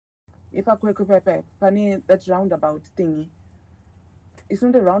If I quick funny that roundabout thingy. It's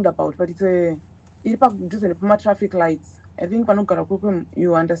not a roundabout, but it's a if I just a traffic lights. I think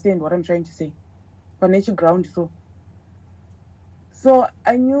you understand what I'm trying to say. Nature ground so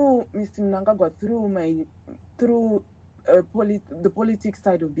I knew Mr. Mnangagwa through the politics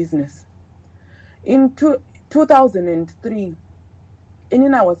side of business. In 2003,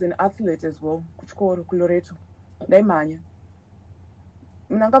 I was an athlete as well. Kuchikoro kuloreto ndaimanya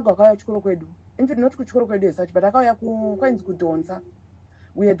Mnangagwa akauya kuchikoro kwedu. In fact, not kuchikoro kwedu as such, but akauya kwainzi kudhonza.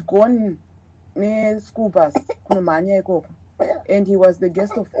 We had gone near school bus kunomanya ikoko, and he was the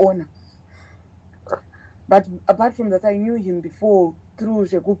guest of honor. But apart from that, I knew him before through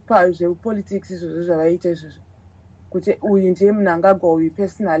politics. Personally,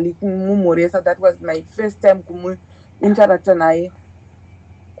 that was my first time interact naye.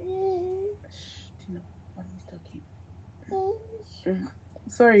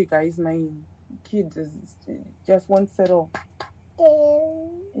 Sorry guys, my kid just won't settle.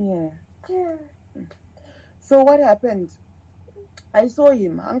 Yeah. So what happened? I saw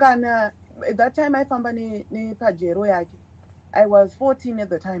him. At that time, I found Pajero yake. I was 14 at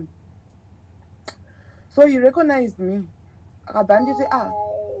the time. So he recognized me. Akabanditi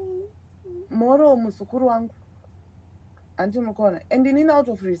moro musukuru wangu. Anjimukona. And in out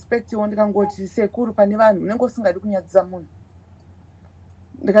of respect, you want to go to sekuru pane vanhu unenge usingadi kunyadzisa munhu.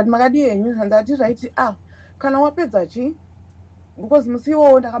 Ndikati makadi yenyu ndati right kana wapedza chi because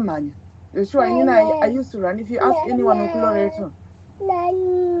musiwo ndakamhanya. Sure, I used to run. If you ask anyone who Loreto,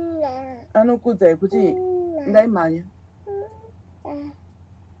 anokudza kuti ndaimhanya.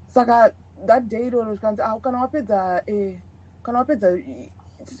 Saka that day kanzi kana wapedza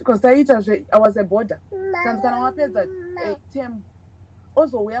because I was a boarder. Kanzi kana wapedza term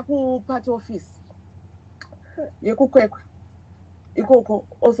ozouya ku-party office yekukwekwe ikoko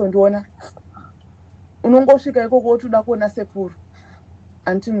ozondiona unongosvika ikoko wotoda kuona sekuru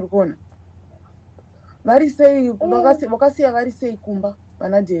anti muri kuona vari sei vakasiya vari sei kumba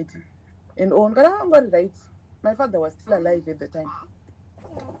vana dedi and on kana vangori right. My father was still alive at the time.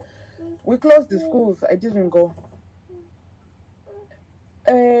 We closed the schools. I didn't go.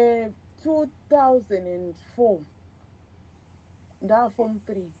 2004 nda form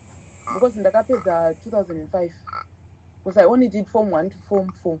 3 because ndakapedza 2005 because I only did form 1 to form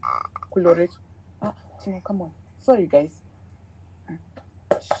 4 kuloreto. Tino, come on. Sorry guys.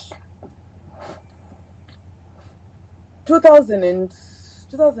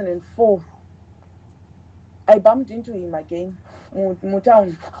 2004 I bumped into him again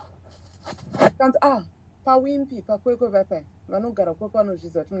mutown. Kanzi pawimpi pakwekwe papa vanogara kwekwe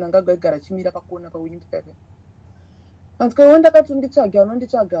vanozviziva kuti Mnangagwa aigara achimira pakona pawimpi papa. Kanzi kaiwo ndakati unditsvaga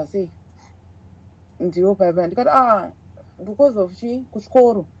unonditsvaga sei ndiwo papa ndikati because of chi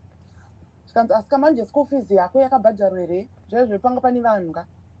kuchikoro. Kanzi asika manje school fees yako yakabhadharwa here zvaizvo panga pane vanhu ka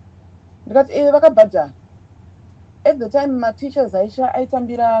ndikati vakabhadhara. At the time my teachers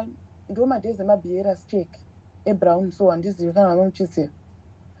aitambira ndo madays emabearers check ebrown so handizivi kana vanomuchizira.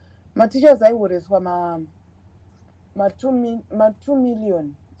 My teachers aiureswa ma 2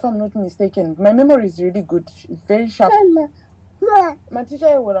 million if I'm not mistaken. My memory is really good, it's very sharp. My teacher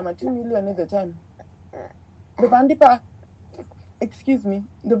aiura ma 2 million at the time. Ndobandipa excuse me,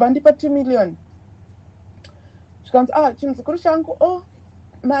 ndobandipa 2 million. Chikanzi chimuzukuru changu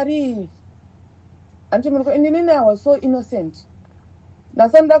mari and I was so innocent.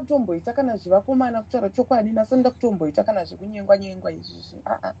 Nasanda kutomboita kana zvivakomana kutaura chokwadi nasanda kutomboita kana zvekunyengwa nyengwa izvi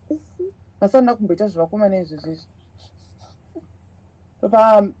nasanda kumboita zvivakomana izvi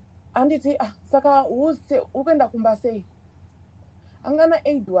anditi saka ukuenda kumba sei angana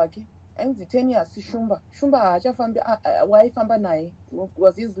aid wake ainzi 10 years shumba haachafambi waifamba naye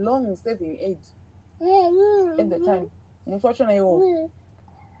was his long saving aid at the time musi wachona iwowo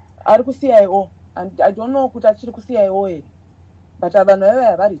ari kuCIO and I don't know kuti achiri kuCIO here. But I don't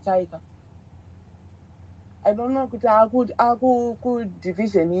know varitaika. I don't know kuti aku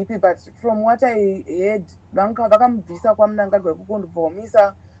division ipi, but from what I heard vakamubvisa kwaMnangagwa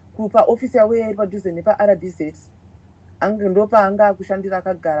kukundobvomisa kupa office yawo iri padhuze nepaRBZ. Ange ndopaanga akushandira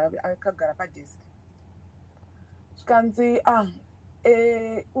akagara padesk. Chikanzi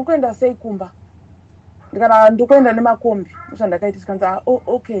ukuenda sei kumba? Ndikana ndokuenda nemakombi. Ndakaita chikanzi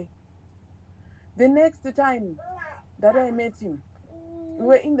okay. The next time that I met him, we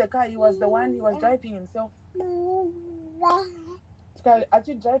were in the car. He was the one. He was driving himself.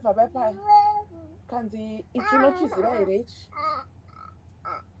 Achi drive abapa. Kanzi ichinochizira here.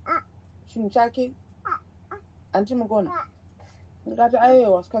 Chinhu chake. Antimugona. Ndikati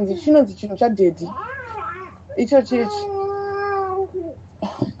aiwa kanzi chinonzi chinhu chadedi. Icho chichi.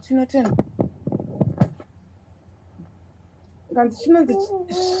 chino 10 kanzi chinonzi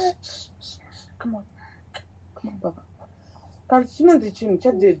come on baba kanzi chinonzi chinhu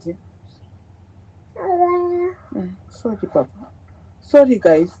chadedhi sorry baba sorry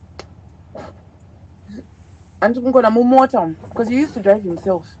guys andikungona mumota because he used to drive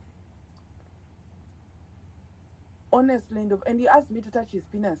himself honestly and he asked me to touch his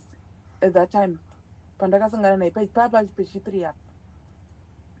penis at that time pandakasangana naye papa pechi3 apa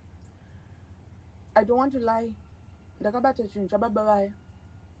I don't want to lie ndakabata chinhu chababa vaya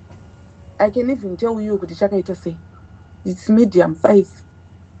I can even tell you kuti chakaita sei it's medium size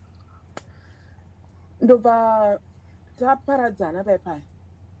ndobva taparadzana paipai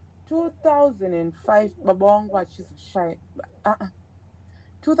 2005 baba wangu achizoshaya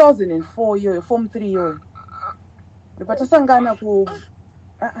 2004 iyoyo form 3 iyoyo ndobva tasangana ku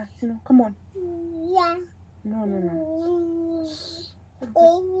come on no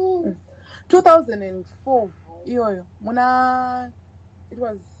 2004 iyoyo muna it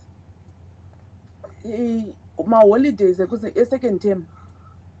was maholidays esecond term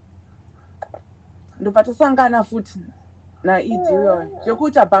ndobva tasangana futi naidi iyoyo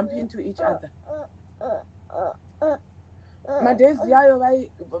zvekuti abump into each other madays yayo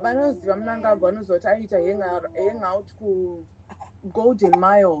vanoziva Mnangagwa vanozoti aita hang out ku Golden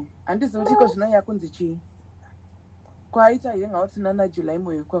Mile handizivi kuti iko zvino yakunzi chii kwaita hang out nana July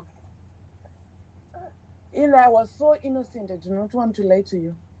moyo kwako and I was so innocent I do not want to lie to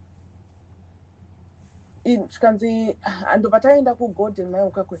you chikanzi ndobva taenda ku Golden Mile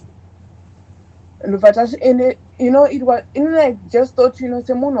kwakwe ndobva and you know it was I just thought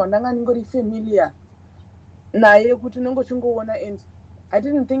semunhu wandanga ndingori familiar naye kuti unenge uchingoona and I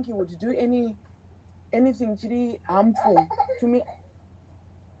didn't think he would do anything chiri harmful to me.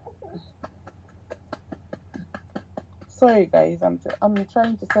 Sorry guys, I'm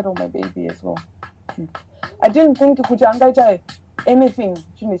trying to settle my baby as well. I didn't think kuti angaita anything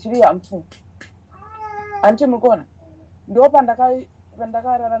chiri harmful. Ante mukona ndo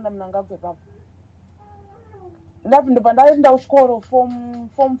pandakarara naMnangagwa papa ndabva ndaenda kuchikoro form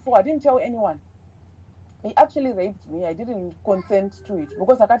 4 I didn't tell anyone. He actually raped me. I didn't consent to it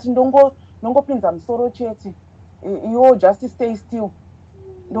because akati ndongopinza musoro chete you just stay still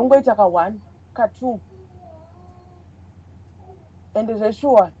ndongoita ka1 ka2 and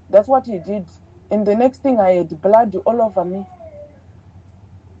sure that's what he did and the next thing I had blood all over me.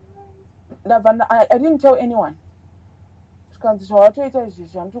 I didn't tell anyone. Chikanzi zvawatoita izvi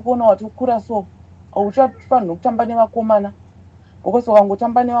zvandikuona watokura so auchafanira kutamba nevakomana because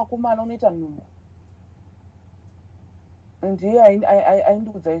wakangotamba nevakomana unoita nhumbu ndiye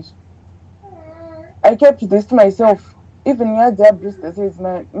aindikudza izvi. I kept this to myself. Even Bruce says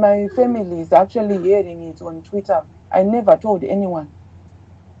my family is actually hearing it on Twitter. I never told anyone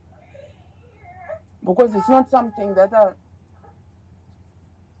because it's not something that I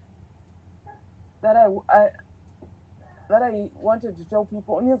wanted to tell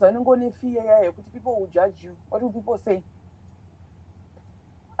people. Fear people will judge you. What do people say?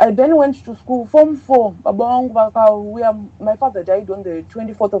 I then went to school, form 4. My father died on the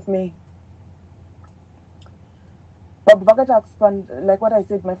 24th of May. Like what I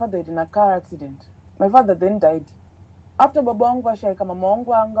said, my father died in a car accident. My father then died. After Baba wangu vashaika, mama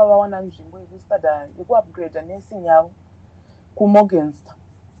wangu anga wawana nzvimbo yekustada yekuupgrade nursing yavo kuMorgenster.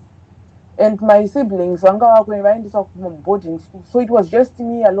 And my siblings vanga vakuendeswa boarding school. So it was just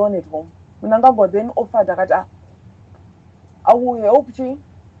me alone at home. Mnangagwa then offered akati I will help you.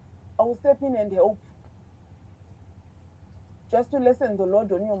 I will step in and help. Just to lessen the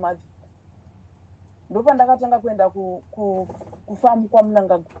load on your mother. Ndopa ndakatanga kuenda kufarm kwa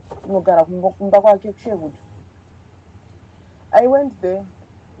Mnangagwa kunogara kumba kwake kuSherwood. I went there.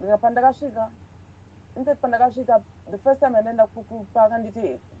 Pandakasvika. The first time I ended up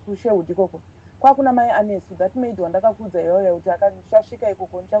pakanditi kuSherwood ikoko. Kwakuna mai anesu that maid wandakakudza iyoyo kuti akashasvika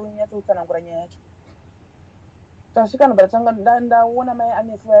ikoko ndichakunyatsoutsanangura nyaya yacho. Tasvika ndobatanga ndaona mai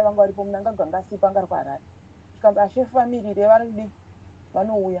anesu vaya vanga varipo Mnangagwa ngasipa ngari kwarari. Chikanzi ashefu family revaridi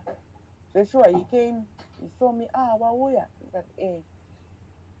vanouya. Sure, he came, he saw me, wauya. Like,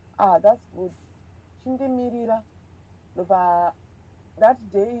 that's good. Chindimirira. Ndopa that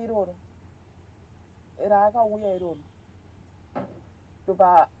day iroro. Raakauya iroro.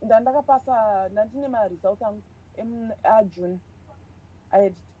 Ndopa ndandakapasa ndandine maresults angu June. I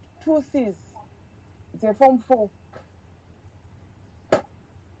had 2 C's. It's a form 4.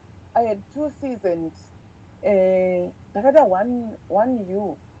 I had 2 C's and ndakada 1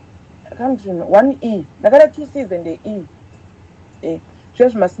 U. I can't remember. 1 E. Ndakada 2 C's and an E.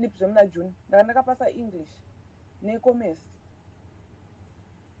 Just my sleep zvemuna June. Ndakapasa English. Necommerce.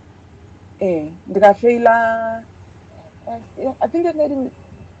 ndikafeila. I think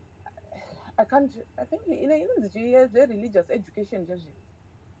I can't. I think even the religious education just.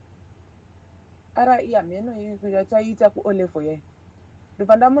 Ara iya meno taita ku O level ye.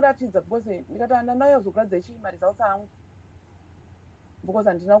 Ndobva ndamuratidza because ndikati handina yozokuratidza chimari dzangu because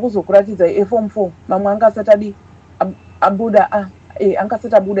handina kuzokuratidza eform 4 mamwe anga asati abuda anga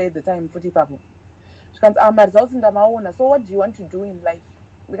asati abuda at the time futi ipapo zvikanzi mari dzausi ndamaona, so what do you want to do in life?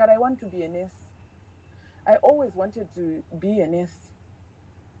 Because I want to be a nurse. I always wanted to be a nurse.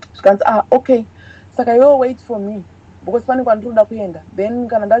 Zvikanzi okay, saka you wait for me because pane kwandiroda kuenda, then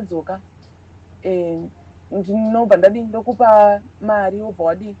kana ndadzoka ndinobva ndokupa mari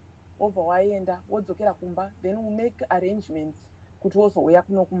wobva waenda wodzokera kumba, then we make arrangements kuti wozouya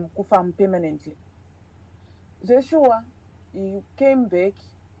kuno kufarm permanently. Zveshuwa he came back,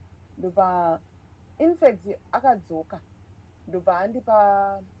 ndobva in fact akadzoka ndobva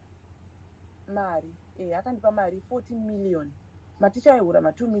andipa mari akandipa mari 14 million. Maticha aihura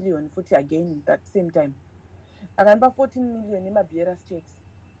 2 million futi again that same time akandipa 14 million yemabieras checks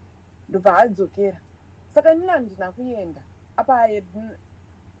ndobva adzokera. Saka inini handina kuenda apa,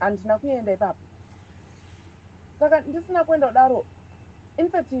 handina kuenda ipapo. Saka ndisina kuenda kudaro, in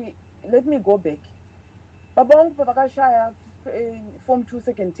fact let me go back. Baba vangu pavakashaya form 2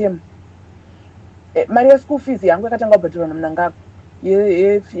 second term, mari yeschool fees yangu yakatanga kubhadharwa naMnangagwa,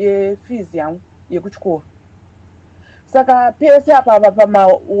 fees yangu yekuchikoro. Saka pese apa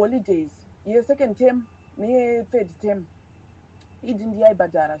pamaholidays ye-second term neye-third term idi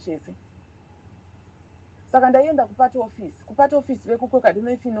ndiyaibhadhara zvese. Saka ndaienda kupata office vekukweka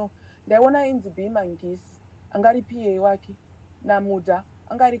ndinoifino, ndaiona inzi Bhimangisi angari PA wake naMudha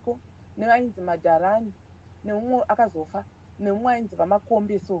angariko, nevainzi Madharani neumwe akazofa, neumwe ainzi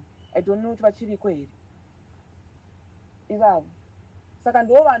Vamakombe, so I don't know kuti vachiriko here ivavo. Saka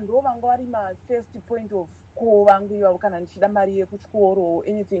ndo vanga vari first point of call vangu ivavo kana ndichida mari yekuchikoro or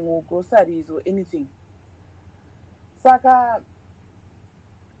anything or groceries or anything. Saka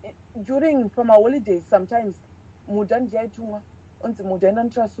during pamaholidays sometimes Mudha ndiyaitumwa, unzi Mudha enda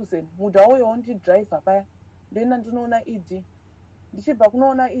nditra Susan, Mudha uyo ndidriver paya, ndoenda ndinoona ED. Ndichibva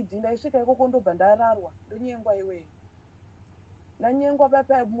kunoona ED ndaisvika ikoko ndobva ndararwa, ndonyengwa iweyo. Ndanyengwa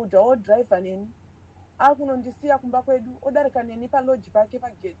paya Mudha odriver neni akunondisiya kumba kwedu, odarika neni palodge pake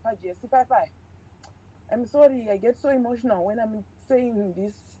pajesi paya. I'm sorry, I get so emotional when I'm saying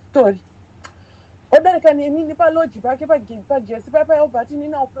this story. Odarika neni palodge pake pajesi paya, obva ati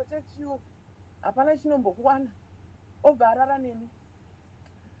nini I'll protect you, hapana chinombokuwana, obva arara neni.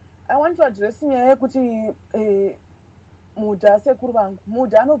 I want to address nyaya yekuti Mudha sekuru vangu,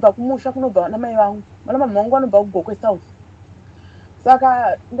 Mudha anobva kumusha kunobva namai vangu, mana mama vangu anobva kuGokwe South.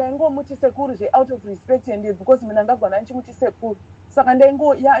 Saka ndaingomuti sekuru out of respect and because Mnangagwa ndanchimuti sekuru, saka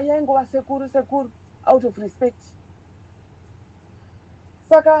yaingova sekuru out of respect.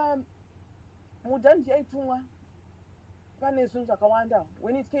 Saka Mudha ndiyaitumwa pane zvinhu zvakawanda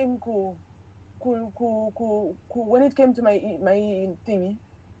when it came when it came to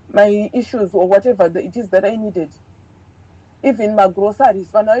my issues or whatever it is that I needed. Even my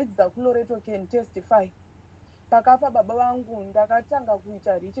groceries, vanhu vaidza kuLoreto can testify. Pakafa baba vangu ndakatanga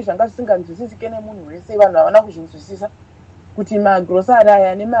kuita richi zvanga zvisinganzwisisike nemunhu wese, vanhu havana kuzvinzwisisa kuti magrosari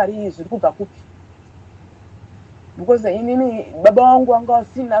aya nemari zviri kubva kupi. Because inini baba vangu vanga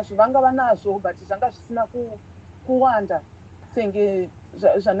vasinazvo, vanga vanazvo but zvanga zvisina kuwanda senge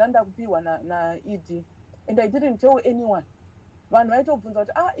zvandanda kupiwa naED, and I didn't tell anyone. Vanhu vaitobvunza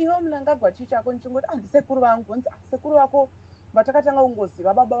kuti iwe Mnangagwa chii chako, ndichingoti ndisekuru vangu. Nzi sekuru vako vatakatanga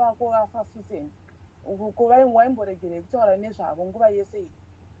kungoziva baba vako vafa Susan, waimboregerei kutaura nezvavo nguva yese iyi,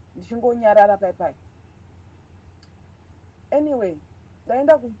 ndichingonyarara paipai. Anyway,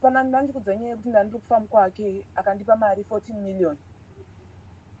 ndaenda kupana ndanchikudza nyaya yekuti ndandiri kufamu kwake, akandipa mari 14 million.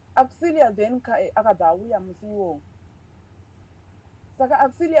 Auxilia then akabva auya musi iwowo. Saka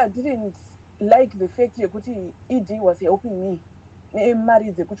Auxilia didn't like the fact yekuti ED was helping me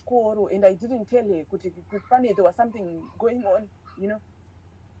mari dzekuchikoro, and I didn't tell her kuti pane there was something going on, you know.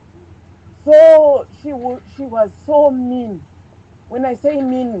 So she was so mean. When I say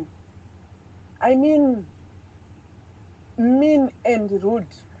mean, I mean mean and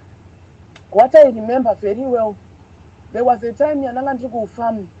rude. What I remember very well, there was a time yananga ndiri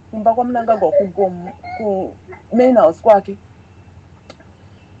kufarm kumba kwaMnangagwa ku main house kwake.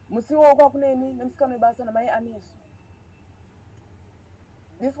 Musi woko kuneni nemusikana webasa namai Anesu.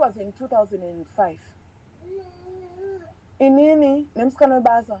 This was in 2005. Inini nemusikana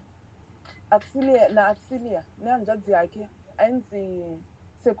webasa Auxilia nehanzvadzi yake ainzi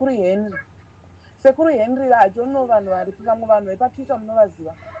Sekuru Henry. Sekuru Henry, I don't know vanhu varipo, vamwe vanhu vepaTwitter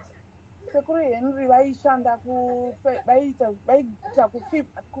munovaziva. sekuru Henry vaishanda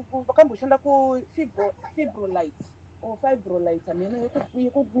vakamboshanda kufibrolite or fibrolite amene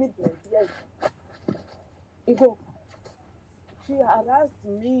yekumidnight yes iko she harassed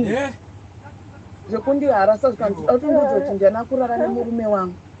me zvekundiharasa zvikanzi autondiudza kuti ndiana kurara nemurume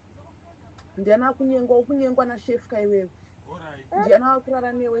wangu ndiana kunyengwa nashefu kaiwewe ndiana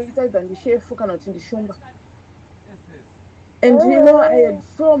kurara newe itaidza ndishefu kana kuti ndishumba. And you know, I had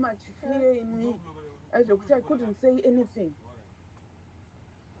so much fear in me as I couldn't say anything.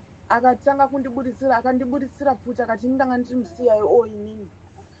 Akatanga akandibudisira futi akati ndanga ndirimusiyayo inini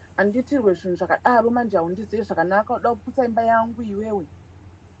anditirwe zvinhu zvakadaro manje haundizive zvakanaka uda kuputsa imba yangu iwewe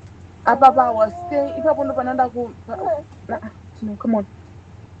apapa wastay ipapo ndopananda come on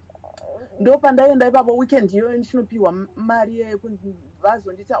ndo pandaenda ipapo weekend iyoyo ndichinopiwa mari yekuti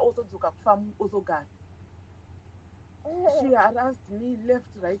vazondita osodzoka kufamu osogara. She harassed me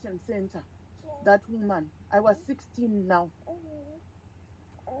left, right, and center. That woman. I was 16 now.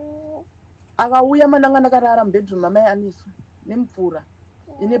 Akauya mandanga ndakarara mubedroom amai anisu nemvura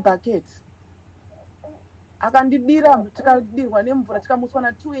ine bucket. Akandidira tikadirwa nemvura tikamuswa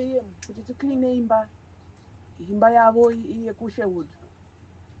na 2 AM kuti tikline imba yavo yekushewood.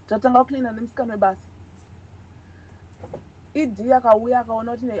 Tatanga kucleana nemusikana webasa. Idi akauya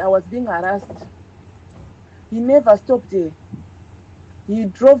akaona kuti I was being harassed. He never stopped there. He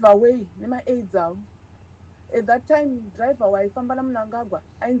drove away. Nema aids out. At that time, driver waifamba na Mnangagwa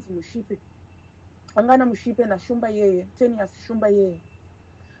ainzi Mushipe. Angana Mushipe na shumba yeye, 10 years shumba yeye.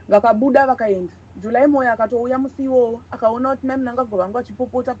 Vakabuda vakaenda. Julai moya akatouya musiwo akaona kuti Mnangagwa vangu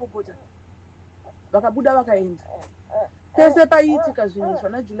vachipopota. Vakabuda vakaenda. Pese paiitika zvinhu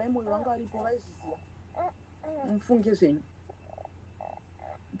zvana Julai moyo vanga varipo vaizviziva. Mufunge zvenyu.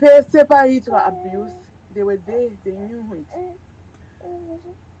 Pese paiitwa abuse. They were there, they knew it.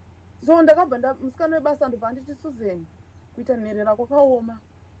 So ndakabva musikana webasa ndobva nditi Susan kuita nherera kwakaoma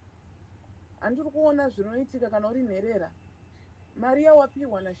handiri kuona zvinoitika kana uri nherera mari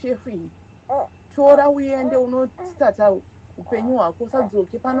yawapiwa nashefu iyi tora uende unostata upenyu hwako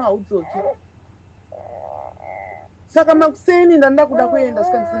usadzoke pano haudzoki saka makuseni ndanda kuda kuenda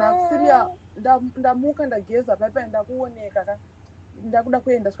svikanzi nakusiria ndamuka ndageza paipai ndakuoneka ndakuda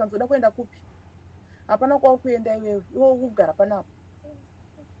kuenda svikanzi uda kuenda kupi hapana kwakuenda iwewe iwe kugara panapo.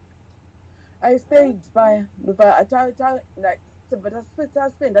 I stayed by but I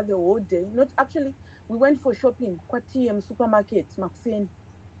spent the whole day. Not actually, we went for shopping kwa TM supermarket makuseni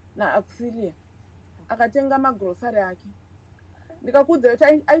na Auxilia akatenga magrocery yake ndikakudza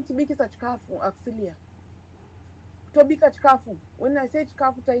kuti aitibikisa chikafu Auxilia tobika chikafu. When I say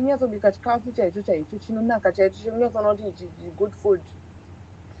chikafu tainyatsobika chikafu chaicho chinonaka chaicho chinonyatsoona kuti good food.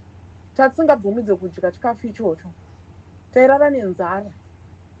 Tatisingabvumidze kudya chikafu ichocho tairara nenzara.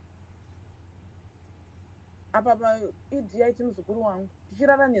 Apa idi yaiti muzukuru wangu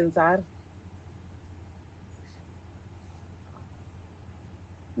tichirara nenzara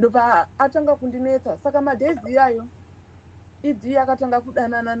ndobva atanga kundinetsa saka madhezi iyayo idi akatanga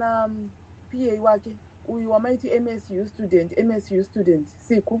kudanana na PA wake uyu wamaiti MSU student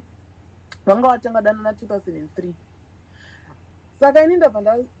siku vanga watanga danana 2003. Saka ini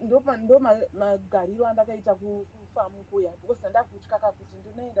ndobva ndo magariro andakaita kufamu kuya because ndakutya kuti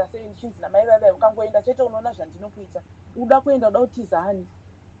ndinoenda sei ndichinzi namai vava ukangoenda chete unoona zvandinokuita uda kuenda uda kutiza hani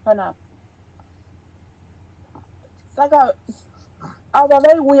panapa. Saka ava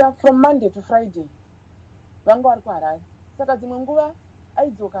vaiuya from Monday to Friday vanga vari kuHarare. Saka dzimwe nguva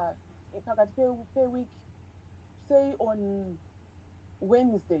aidzoka pakati peweek say on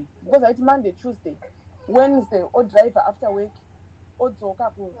Wednesday because aiti Monday Tuesday Wednesday odriver after work odzoka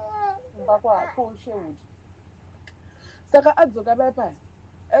kumba kwako Sherwood. Saka adzoka paipai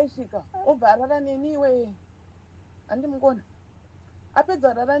aisvika obva arara neni iwe handimugona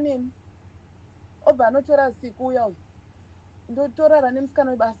apedza rara neni obva anotora siku uya uyu ndotorara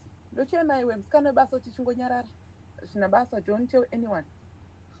nemusikana webasa ndochema iwe musikana webasa kuti chingonyarara zvina basa don't tell anyone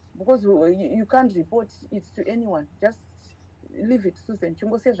because you can't report it to anyone, just leave it Susan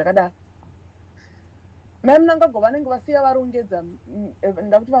chingosiya zvakadaro. Mai Mnangagwa vanenge vasiya varongedza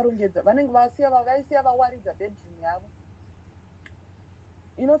ndakuti varongedza vanenge vaisiya vawaridza bedroom yavo.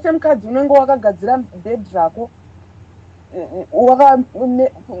 Semukadzi unenge wakagadzira bed rako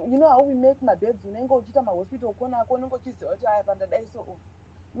you know how we make mabeds unenge uchiita mahospital kona ako unenge uchiziva kuti aya pandadai so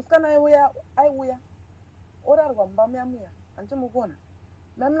musikana aiuya orarwa mumba muya handimukuona.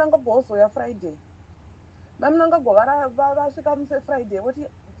 Mai Mnangagwa ozoya Friday. Mai Mnangagwa vasvika muse Friday voti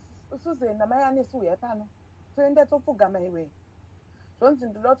Susan namai anesu uyai pano toenda topfugama iwe zvonzi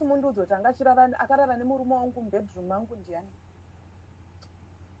ndoda kuti mundiudze kuti akarara nemurume wangu mubedroom mangu ndiani.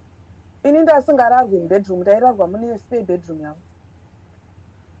 ini ndasingararwi mubedroom, ndairarwa mune spare bedroom yavo.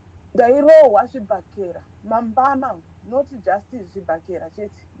 Ndairohwa zvibhakera mambama, not just zvibhakera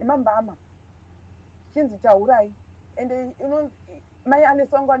chete, nemambama chinzi taurai. Ende mai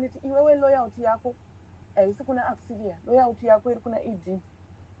Anesi wangu aniti iwewe loyalty yako haisi kuna auxiliary, loyalty yako iri kuna ED.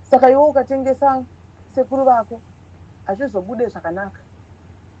 Saka iwe ukatengesa sekuru vako hazvizobude zvakanaka.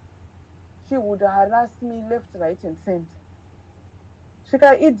 She would harass me left, right and center.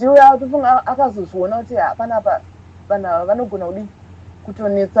 Svika ED uya tofunga akazozviona kuti panapa vanhu vanogona kudii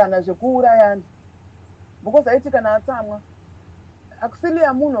kutonetsana zvekuurayana, because aiti kana atsamwa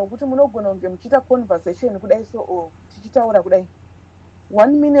auxiliary munhu wekuti munogona kunge muchiita conversation kudai so tichitaura kudai 1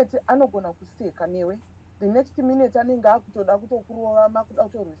 minute anogona kuseka newe, the next minute anenge akutoda kutokurova makuda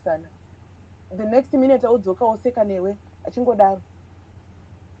kutorwisana, the next minute audzoka oseka newe achingodaro,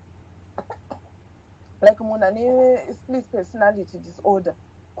 like munhu ane split personality disorder.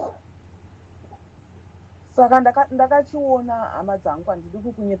 Saka ndakachiona hama dzangu, handidi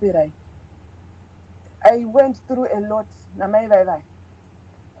kukunyeperai. I went through a lot namai vaivai.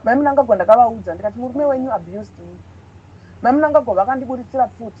 Mai Mnangagwa ndakavaudza ndikati murume wenyu abused me. Mai Mnangagwa vakandiburitsira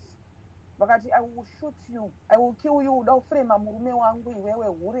futi vakati I will shoot you, I will kill you. Uda kufrema murume wangu iwewe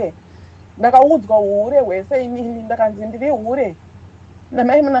hure. Ndakaudzwa hure hwese inini, ndakanzi ndiri hure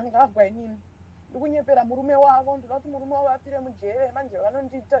namai Mnangagwa inini. Ndikunyepera murume wavo, ndoda kuti murume wavo apire mujere, manje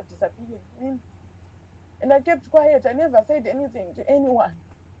vanondiita disappear inini. And I kept quiet. I never said anything to anyone.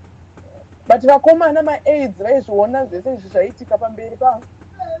 But vakomana ma-AIDS vaizviona zvese izvi zvaitika pamberi pavo.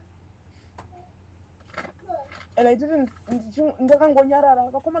 And I didn't,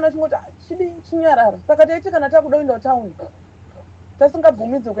 ndakangonyarara. Vakomana chingoti chidi chinyarara. Saka taiti kana takuda kuenda kutown,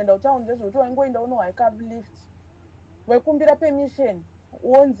 tasingabvumidzi kuenda kutown ndezvekuti waingoenda unohike lift, waikumbira permission,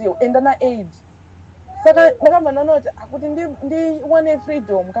 wonzi enda na-AIDS. Saka ndakabva ndanoti kuti ndiwane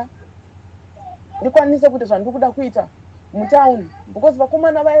freedom ka ndikwanise kuti zvandiri kuda kuita mutown, because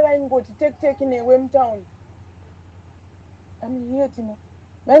vakomana vaingoti take newe mutown. I'm here tino.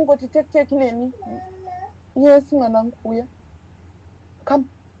 Vaingoti take neni. Yes mwanangu uya. Come.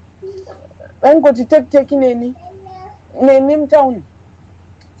 Vaingoti take neni mutown.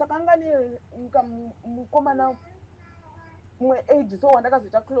 Saka ngani mukomana mwe age so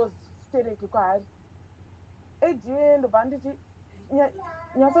wandakazoita close stereki kwaari. Age ndobva nditi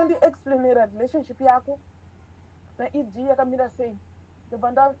nyasondi explainera relationship yako na ED yakamira sei.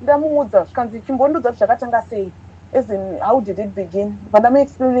 Ndobva ndamuudza zvikanzi chimbondudza zvakatanga sei, as in how did it begin. Ndobva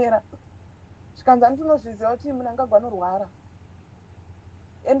ndamuexplainera zvikanzi andinozviziva kuti Mnangagwa anorwara,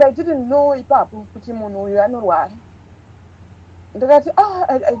 and I didn't know ipapo kuti munhu uyu anorwara. Ndikati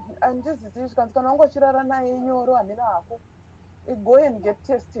handizizivi. Zvikanzi kana wangochirara naye nyoro hamira hako, go and get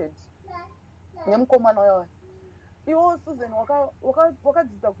tested nemukomana wayo. Iwo Susan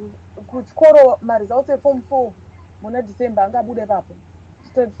wakadzidza kuchikoro maresults eform 4 muna December angabude papo,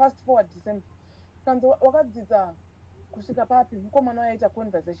 fast forward December. Kanzi wakadzidza kusvika papi mukomana waita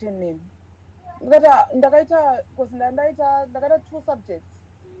conversation nemi. Ndakaita 2 subjects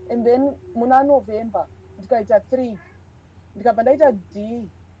and then muna November ndikaita 3, ndikabva ndaita D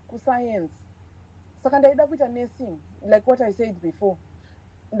kuscience. Saka ndaida kuita nursing like what I said before.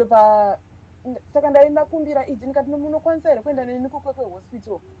 Ndobva saka ndaenda kumbira ED ndikati munokwanisa here kuenda neni kukwekwe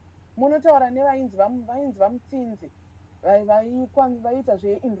hospital, munotaura nevainzi vamutsinzi vaiita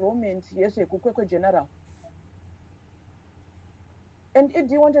zve-enrollment yezvekukwekwe general. And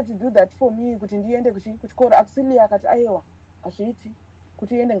ED wanted to do that for me, kuti ndiende kuchikoro. Auxiliary akati aiwa hazviiti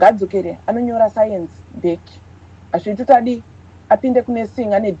kuti iende, ngadzokere anonyora science back, hazviiti tadi apinde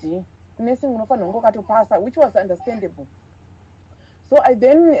kunursing ane D. Kunursing unofanira kunge wakatopasa, which was understandable. So I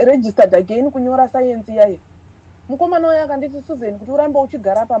then registered again kunyora science yayo. Mukomana wayo akanditi Susan, kuti urambe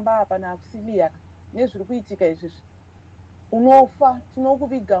uchigara pamba apa naauxiliary nezviri kuitika izvizvi unofa,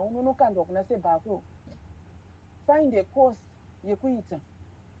 tinokuviga unonokandwa kuna sebhako. Find a course yekuita.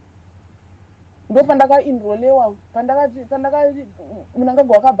 Ndo pandakaenrolewa,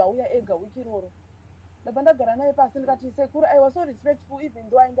 Mnangagwa wakabva uya ega wiki iroro. Ndabva ndagara naye pasi ndikati sekuru, I was so respectful even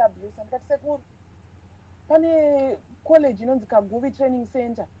though ainge abuse. Ndikati sekuru, pane college inonzi Kaguvi Training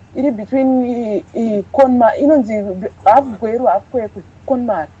Center iri between Konma, inonzi half Gweru half Kwekwe,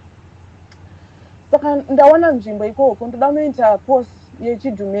 Konmari. Saka ndawana nzvimbo ikoko, ndoda kunoita course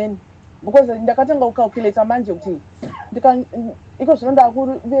yechidhumeni, because ndakatanga kucalculate manje kuti iko zvino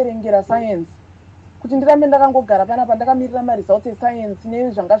ndakuverengera science, kuti ndirambe ndakangogara panapa ndakamirira maresults escience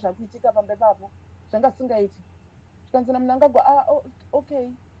nezvanga zvakuitika pambe papo zvanga singaiti. Zvikanzi naMnangagwa okay.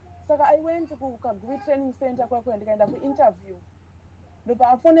 Saka I went to Kaguvi Training Center kwakwe, ndikaenda kuinterview. Ndobva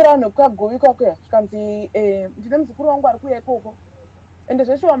afonera vanhu kukaguvi kwakwe, zvikanzi ndine muzukuru wangu ari kuuya ikoko ende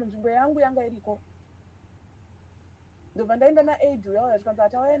zveshuwa munzvimbo yangu yanga iriko ndobva ndaenda naaid uyauya tikanzi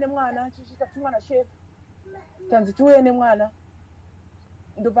tauya nemwana chichita tumwana chef tanzi tiuye nemwana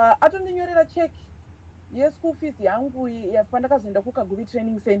ndobva atondinyorera cheki yeschool fees yangu pandakazoenda kuKaguvi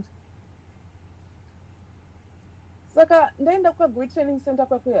training center. Saka ndaenda kuKaguvi training center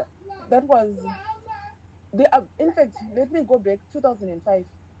kwekweya. That was in fact, let me go back 2005.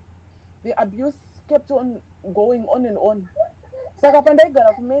 The abuse kept on going on and on. Saka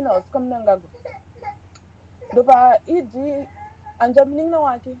pandaigara kumain house kwaMnangagwa ndobva id anja munin'ina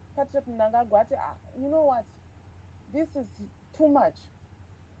wake President Mnangagwa ati you know what, this is too much.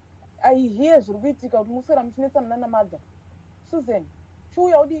 I hear zviri kuitika kuti muswera muchinetsana namadha. Susan,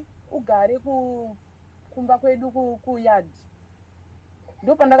 chiuya udi ugare kumba kwedu kuyard.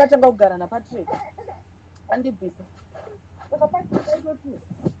 Ndo pandakatanga kugara naPatrick andibvisa. Saka Patrick aitoti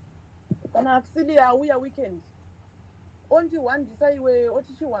kana akusidi auya weekend ondiwandisa iwe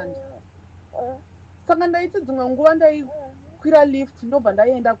otichiwanda. Saka ndaiti dzimwe nguva ndaikwira lift ndobva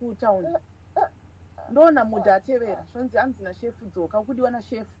ndaienda kutown. Ndona mudha atevera zvonzi hanzi nashefu dzoka. Kudiwa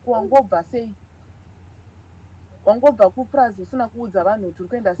nashefu kuwangobva sei? Wangobva kuprazi usina kuudza vanhu kuti uri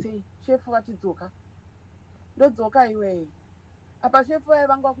kuenda sei? Shefu vati dzoka. Ndodzoka iwe. Apa shefu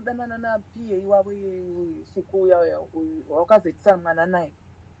vaivanga vakudanana naPA wavo siku wakazoitisa mwana naye.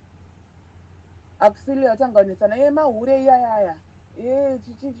 Akusili atanga kunetsana mahure iyayaya.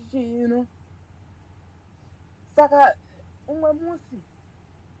 Chichi you know. Saka umwe musi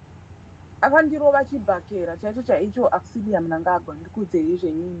akandirova chibhakera chaicho akusili yaMnangagwa ndikudze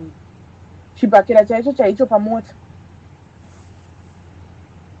izvenyini. Chibhakera chaicho pamota.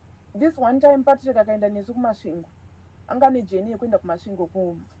 This one time Patrick akaenda nesu kumasvingo. Anga nejeni yekuenda kumasvingo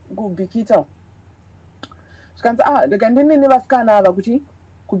kubhikita. Zvikanzi rega ndine nevasikana ava kuti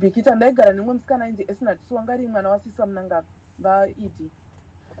kubhikita. Ndaigara nemwe musikana ainzi Esnat wanga ari mwana wasisa Mnangagwa vaid.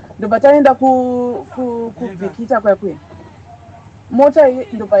 Ndobva taenda kubhikita kwekwe. Mota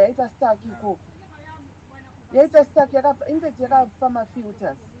ndobva yaita stuck ikoko. Yaita stuck yakapa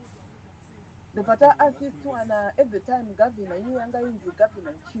mafilters. Ndobva taassistwa at the time governor iye yanga inzi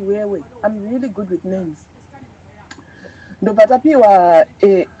Governor Chiwewe. I'm really good with names. Ndobva tapiwa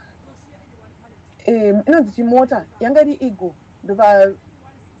inonzi chimota yanga iri Ego. Ndobva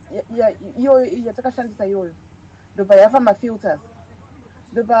iyo yatakashandisa iyoyo. Ndobva yafa mafilters.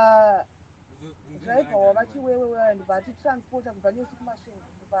 Ndobva driver wava Chiwewe ndobva atitransporta kubva nesu kumasvingo.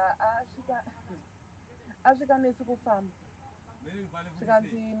 Ndobva asvika nesu kufamba.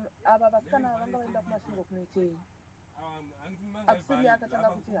 Zvikanzi ava vasikana vanga vaenda kumasvingo kunoitei. Akusili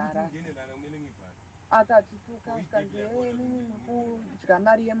akatanga kuti harasa. Akatituka zvikanzi mimi mukudya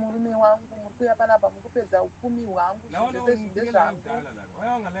mari yemurume wangu, muri kuuya panapa mukupedza upfumi hwangu, zvese zvangu.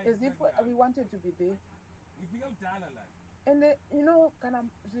 As if we wanted to be there. And you know, kana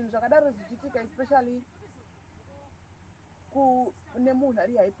zvinhu zvakadaro zvichiitika, especially nemunhu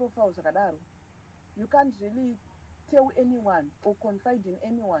ari high profile zvakadaro, you can't really tell anyone or confide in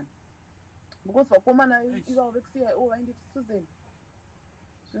anyone. Because vakomana ivavo vekuCIO vainditi Susan,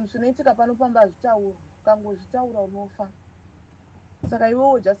 zvinhu zvinoitika panopamba zvitauro, ukangozvitaura unofa. Saka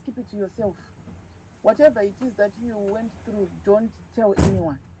iwewo just keep it to yourself. Whatever it is that you went through, don't tell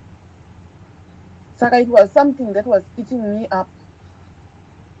anyone. Saka it was something that was eating me up.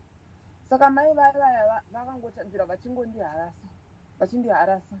 Saka mai vaya vakangotambira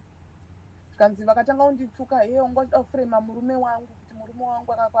vachindiharasa. Zvikanzi vakatanga kundituka, wanga uchida kufrema murume wangu kuti murume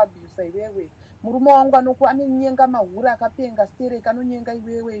wangu akakuabhusa iwewe. Murume wangu anonyenga mahuri akapenga stereki, anonyenga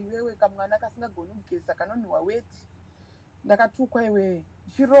iwewe kamwana kasingagoni kugeza kanonhuwa weti. Ndakatukwa iwewe.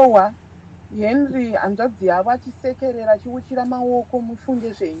 Chirohwa Henry hanzvadzi yavo achisekerera achiuchira maoko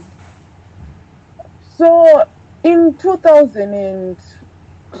mufunge zvenyu. So in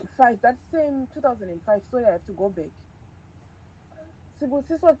 2005, that same 2005, sorry, I have to go back.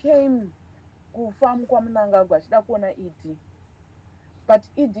 Sibusiso came kufarm kwaMnangagwa achida kuona id. But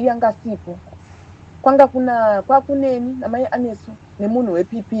id yanga sipo. Kwanga kwakuneni namai anesu nemunhu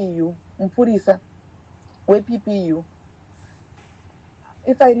wePPU, mupurisa wePPU.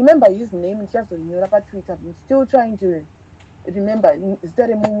 If I remember his name, ndichazonyora paTwitter. I'm still trying to remember. Zita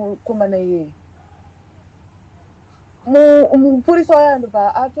remukomana iye. Mupurisa waya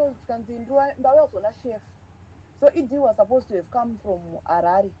ndobva atozvikanzi ndauya kuzoona chef. So id was supposed to have come from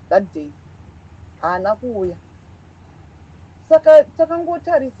Harare that day. Haana kuuya. Saka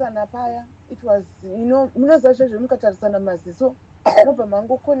takangotarisana paya. It was, you know, munoziva zvezvo mukatarisana maziso. Nobva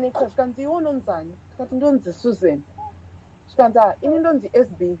mangoconnecta zvikanzi iwe unonzani? Tikati ndonzi Susan. Zvikanzi ini ndonzi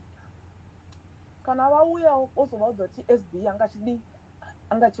SB. Kana vauya ozovaudza kuti SB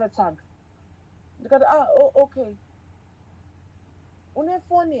angachivatsvaga. Ndikati okay. une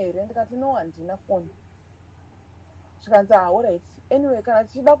phone here ndikati no handina phone. Zvikanzi alright anyway kana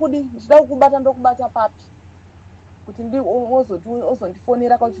tichida kukubata ndokubata papi kuti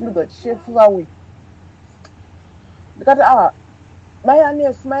ozondifonera kwachindudza chichefu vawe. Ndikati mai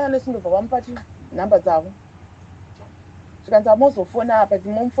anesi ndobva vamupa namba dzavo. Zvikanzi amozofona apa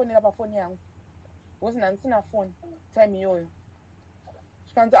timomufonera pafoni yangu because handisina phone time iyoyo.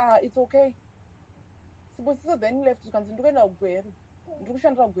 Zvikanzi it's okay. Sibusiso then left. Zvikanzi ndikuenda kugweru, ndiri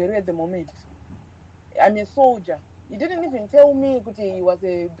kushandira kugweru at the moment. I'm a soldier. He didn't even tell me that he was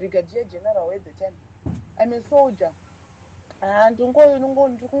a brigadier general at the time. I'm a soldier. And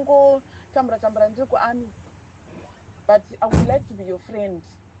ndingo tambura ndiri kuarmy. But I would like to be your friend.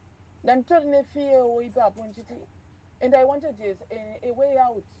 Then told me fear and I wanted a way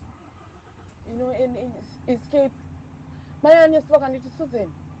out. You know, an escape. My honest work and it is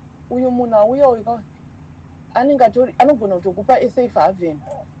Susan. Uyumuna uyo anogona kutokupa safe haven.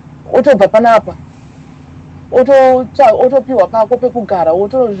 Otobva panapa. Otopiwa pako pekugara,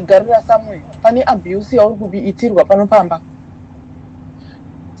 otozvigarira somewhere. Pane abuse yauri kuitirwa panopamba.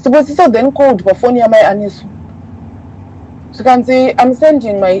 Sibusiso then called for phone yamai anesu. Zvikanzi I'm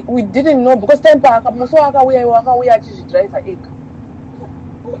sending we didn't know because time musi wakauya achizvidriver ega.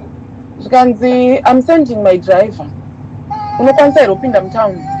 Zvikanzi I'm sending my driver. Unokwanisa here kupinda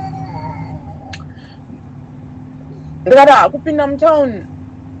mutown. Ndikati kupinda mutown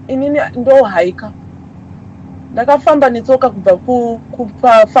inini ndohaika. Ndakafamba netsoka kubva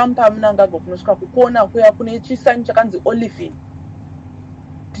kufamba Mnangagwa kunosvika kukona kuya kune chisanyi chakanzi Olivine.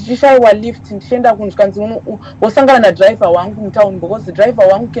 Tichishaiwa lift ndichienda kunzvikanzi wosangana nadriver wangu mutown because driver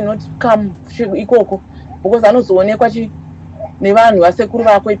wangu cannot come ikoko because anozoonekwa nevanhu vasekuru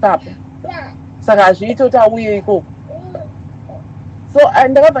vako ipapo. Saka hazviiti kuti auye ikoko. So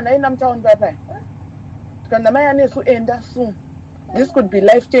ndakabva ndaenda mutown papa. Tikanda mai anesu enda soon. This could be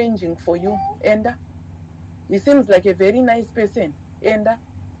life changing for you. Enda. He seems like a very nice person. Enda.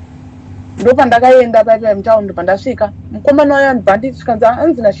 Ndopa ndakaenda papa mutown ndopa ndasvika. Mukomana wayo andibhanditi zvikanzi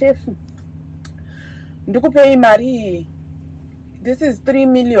hanzi chef. Ndikupei mari. This is 3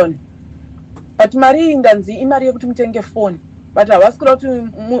 million. But mari ndanzi imari yekuti mutenge phone. But havasi kuda kuti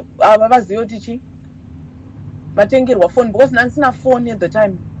vazive kuti vatengerwa phone because handisina phone at the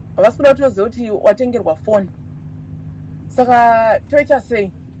time. Havasi kuda kuti vazive kuti watengerwa phone. Saka toita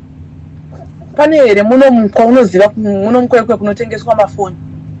sei? Pane here muno kwaunoziva muno mukwekwe kunotengeswa mafoni.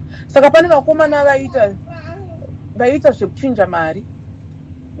 Saka pane vakomana vaita zvekuchinja mari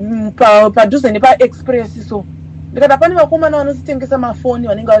padhuze nepaexpress. So ndikati pane vakomana vanositengesa mafoni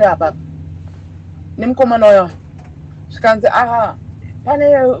vanenge vari apapa nemukomana wayo. Zvikanzi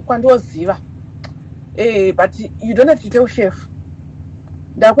pane kwandoziva. But you don't have to tell chef.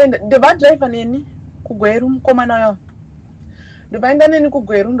 Ndakwenda ndobva driver neni kugweru mukomana wayo. Ndobaenda neni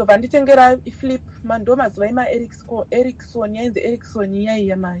kugweru ndobva nditengera flip ndo mazuva Emerson yainzi Emerson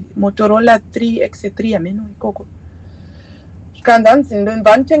yaiya Motorola 3X3 yameno ikoko. Zvikanzi hanzi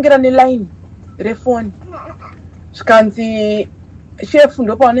ndobva nditengera neline refoni. Zvikanzi chef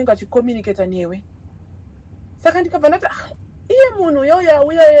ndopavanenge vachicommunicata newe. Saka ndikabva ndati iye munhu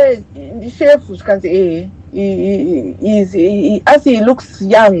uya chef. Zvikanzi as he looks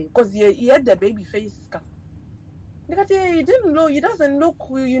young because he had a baby face. Ndikati he doesn't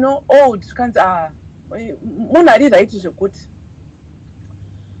look old. Zvikanzi munhu ari right zvekuti.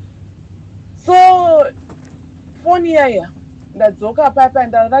 So phone yaya ndadzoka papa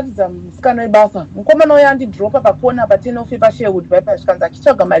ndaratidza musikana webasa. Mukomana uya andidropa pakona pa10 pasherwood papa. Zvikanzi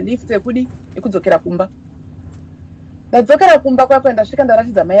achitsvaga malift ekudzokera kumba. Ndadzokera kumba kwakwe ndasvika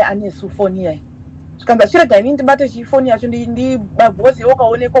ndaratidza mai anesu phone yaya. Zvikanzi achirega ini ndibate chifoni yacho ndibaghozi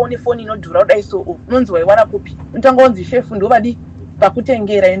wakaonekwa une phone inodhura kudai so unonzi waiwana kupi. Unotanga unzi chef ndovadi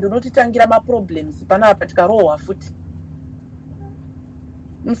pakutengera ende unotitangira maproblems panapa tikarohwa futi.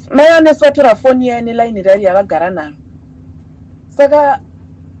 Mai anesu atora phone yaya neline rari yavagara naro. Saka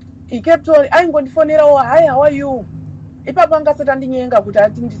he kept on aingondifonerawo hi how are you. Ipapo angasati andinyenga kuti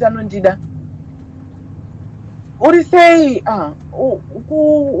ati ndisanondida. Uri say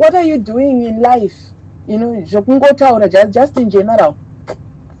what are you doing in life? Zvokungotaura just in general.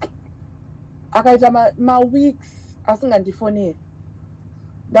 Akaita ma weeks asingandifoneri.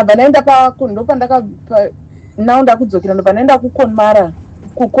 Ndabva ndaenda ndopa now ndakudzokera ndobva ndaenda kukonmara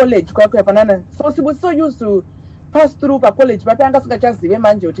kucollege kwakwe panana. So Sibusiso used to pass through pacollege papi anga singachazive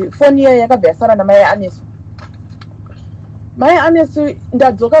manje kuti phone iye yakabva yasara namai anesu. Mai anesu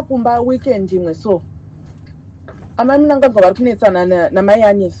ndadzoka kumba weekend imwe so amai Mnangagwa vari kunetsana namai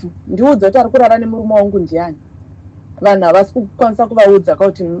anesu. Ndiudza kuti ari kurara nemurume wangu ndiani. Vanhu havasi kukwanisa kuvaudza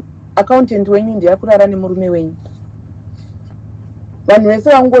kuti accountant wenyu ndiye ari kurara nemurume wenyu. vanhu vese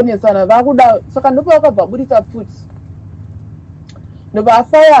vangonesana vakuda saka ndopa vakabva budisa pfuti ndopa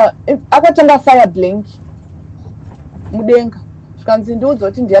akatanga fire blank mudenga zvikanzi ndiudza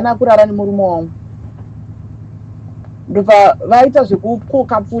kuti ndiani akurara nemurume wangu ndopa vaita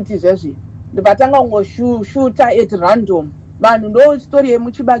zvekukoka pfuti zvezvi ndopa tanga kungoshuta at random vanhu ndo stori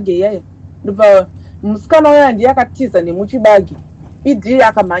yemuchibage yeye ndopa musikana uya ndiye akatiza nemuchibage idi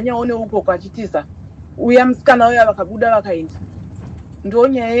akamhanyawo neukoko achitiza uya musikana uya vakabuda vakaenda ndo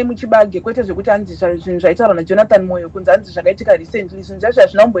nyaya yemuchibage kwete zvekuti hanzi zvinhu zvaitaurwa naJonathan Moyo kunzi hanzi zvakaitika recently zvinhu zvacho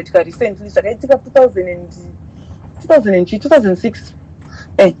hazvina kumboitika recently zvakaitika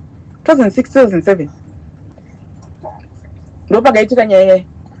 2007 ndo pakaitika nyaya yayo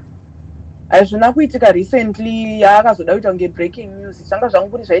hazvina kuitika recently yaakazoda kuita kunge breaking news zvanga zvangu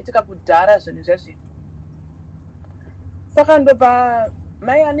kuti zvaitika kudhara zvinhu zvezvi saka ndopa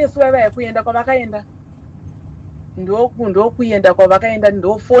mai anesu vaiva yekuenda kwavakaenda ndokuenda kwavakaenda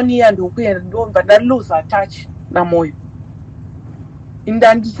ndofoniya ndokuenda ndobva ndaluza touch naMoyo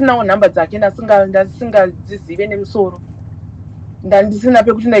ndandisinawo nhamba dzake ndasingadzizive nemusoro ndandisina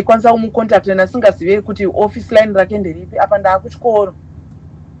pekuti ndaikwanisa kumukontakta ndasingazive kuti office line rake nderipi apa ndaakuchikoro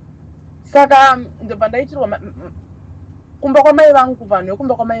saka ndobva ndaitirwa kumba kwamai vangu vanhu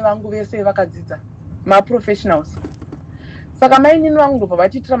vekumba kwamai vangu vese vakadzidza maprofessionals saka mainini vangu ndobva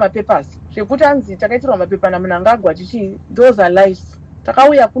vachitira mapapers zvekuti hanzi takaitirwa mapepa naMnangagwa tichi those are lies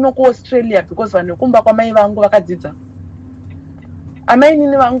takauya kuno kuAustralia because vanhu vekumba kwamai vangu vakadzidza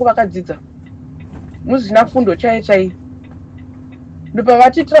amainini vangu vakadzidza muzvina fundo chaiyo chaiyo ndobva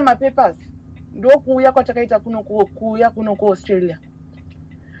vachitira mapapers ndokuuya kwatakaita kuno kuAustralia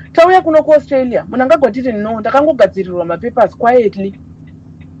tauya kuno kuAustralia Mnangagwa didn't know ndakangogadzirirwa mapapers quietly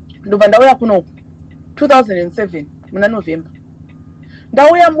ndobva ndauya kunoku 2007 muna November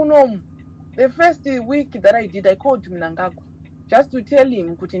ndauya munomu the first week that I did I called Mnangagwa just to tell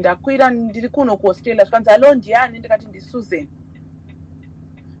him kuti ndakwira ndiri kuno kuAustralia zvikanzi hello ndiani ndikati ndiSusan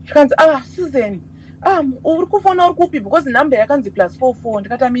zvikanzi Susan uri kufona uri kupi because number yakanzi +44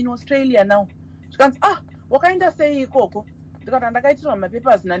 ndikati I'm in Australia now zvikanzi wakaenda sei ikoko ndikati ndakaitirwa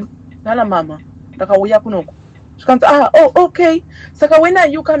mapapers nana mama ndakauya kunoko zvikanzi okay saka when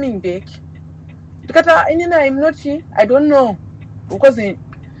are you coming back ndikati inini I'm not I don't know because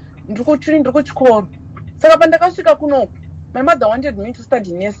ndiri kuchikoro saka pandakasvika kunoko my mother wanted me to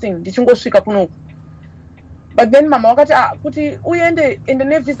study nursing ndichingosvika kunoko but then mama wakati kuti uende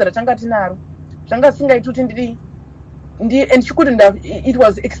nevisa ratanga tinaro zvanga singaiti kuti ndiri and she couldn't have, it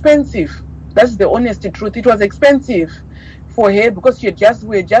was expensive. That's the honest truth. It was expensive for her because we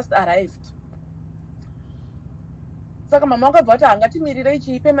had just arrived. Saka mama wakabva kuti angatimirira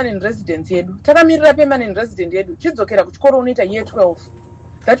ichi permanent residence yedu. Takamirira permanent residence yedu. Chidzokera kuchikoro unoita year 12.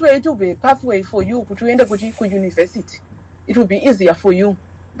 That way it will be a pathway for you kuti uende kuti ku university. It will be easier for you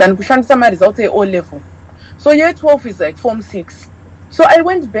than kushandisa ma results at O level. So year 12 is like form 6. So I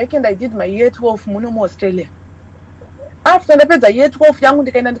went back and I did my year 12 muno Australia. After ndapedza year 12 yangu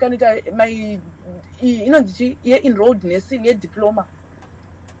ndikaenda ndikanoita my inonzi year enrolled nursing, year diploma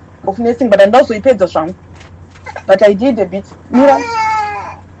of nursing, but ndozoipedza zvangu. But I did a bit. Mira,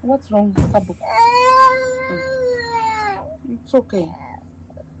 what's wrong, Sabu? It's okay.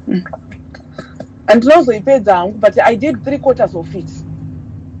 And ndozoipedza hangu, but I did 3/4 of it.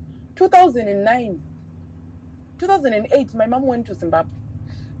 2008, my mom went to Zimbabwe.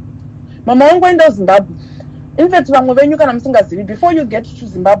 Mama wangu went to Zimbabwe. In fact, vamwe venyu kana musingazivi, before you get to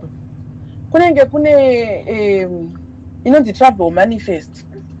Zimbabwe, kunenge kune inonzi travel manifest.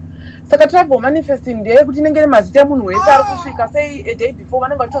 Saka travel manifest ndeye kuti inenge mazita emunhu wese ari kusvika sei a day before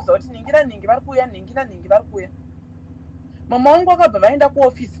vanenge vachitoziva kuti ningira ningi vari kuuya, ningira ningi vari kuuya. Mama wangu vakabva vaenda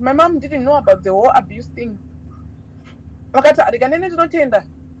kuoffice. My mom didn't know about the whole abuse thing. Vakati rekanene ndinotenda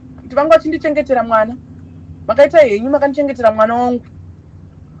kuti vangu vachindichengetera mwana. Makaita henyu makandichengetera mwana wangu.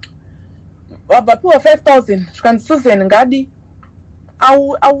 Vabapiwa 5,000 zvikanzi Susan ngadi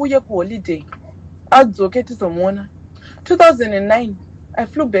auye kuholiday adzoke tizomuona. 2009 I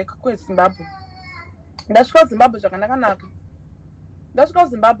flew back kuZimbabwe. Ndasvika Zimbabwe zvakanaka. Ndasvika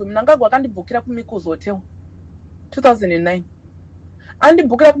Zimbabwe Mnangagwa akandibhukira kuMiko's Hotel 2009.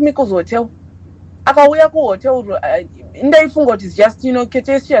 Andibhukira kuMiko's Hotel. Akauya kuhotel ndaifunga kuti just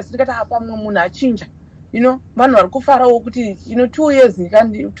Ketesius ndikati pamwe munhu achinja. Vanhu vari kufarawo kuti 2 years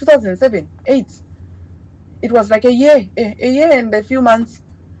 2007 8 it was like a year and a few months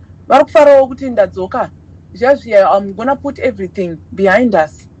vari kufarawo kuti ndadzoka zviya I'm gonna put everything behind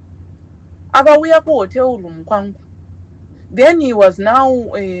us. Akauya kuhotel room kwangu. Then he was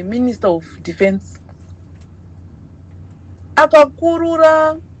now a minister of defense.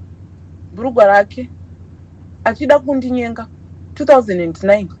 Akakurura bhurugwa rake achida kundinyenga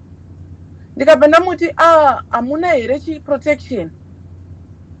 2009 ndikabva ndamuti hamuna here chiprotection,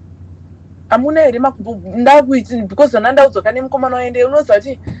 hamuna here ndakuiti because ndandauzoka nemukomana waende. Unoziva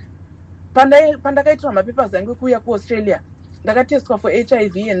kuti pandakaitirwa mapapers angu kuuya kuAustralia ndakatestwa for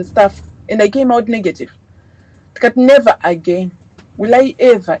HIV and stuff and I came out negative. Tikati never again will I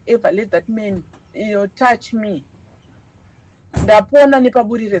ever let that man touch me. Ndapona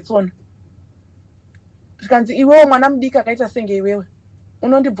nepaburire tsono. Tikanzi iwewe mwana mudiki akaita senge iwewe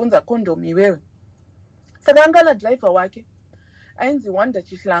unondibvunza condom iwewe. Saka anga na driver wake ainzi Wanda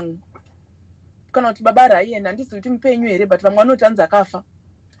Chihlangu, kana kuti baba raienda handisi kuti mupenyu here but vamwe vanotanza akafa.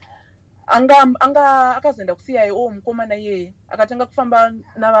 Anga akazoenda kusiya mukomana iyeye akatanga kufamba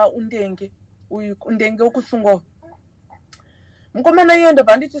navaundenge uyu undenge wokusungwa. Mukomana iyeye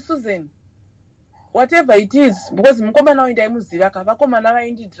ndobva nditi Susan, whatever it is, because mukomana wayo ndaimuziva vakomana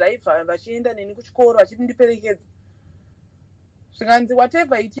vaindi driver vachienda neni kuchikoro vachindiperekedza. Zvikanzi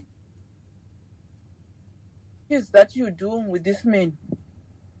whatever it is that you do with this man,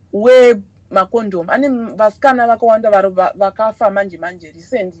 wear makondom. Ane vasikana vakawanda vakafa manje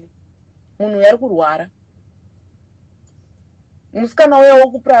recently. Munhu yari kurwara. Musikana wewe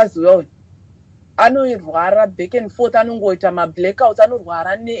wokuprazi wewe anorwara back and forth, anongoita mablackouts,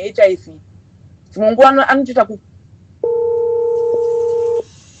 anorwara neHIV. Dzimwe nguva anotoita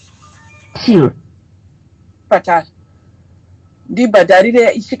kupatara.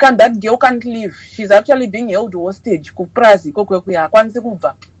 Ndibhadharire, she can't, that girl can't leave. She's actually being held hostage kuprazi kokwekuya hakwanisi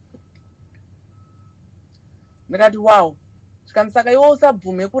kubva. Ndikati wow. Saka iwe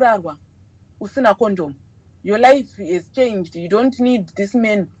usabvume kurarwa usina condom. Your life has changed. You don't need this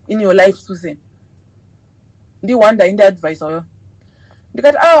man in your life, Susan. Ndiwanda indi advice wayo.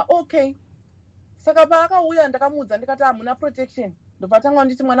 Ndikati okay. Saka paakauya ndakamudza ndikati hamuna protection. Ndobva tanga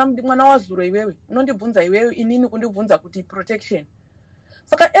nditi mwana wazuro iwewe. Unondibvunza iwewe inini kundibvunza kuti protection.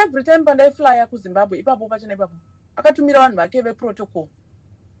 Saka every time pandaiflya kuZimbabwe ipapo pachena ipapo akatumira vanhu vake veprotocol.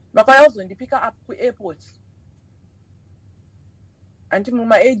 Vakauya kuzondipika up kuairport. Anti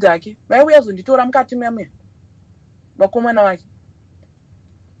mumaaid ake vaiuya kuzonditora mukati memuya vakomana vake.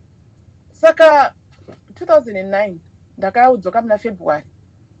 Saka 2009 ndakayodzoka muna February,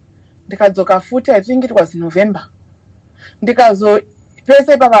 ndikadzoka futi I think it was November, ndikazo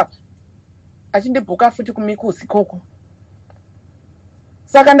pese papapa achindibhuka futi kumikuzi koko.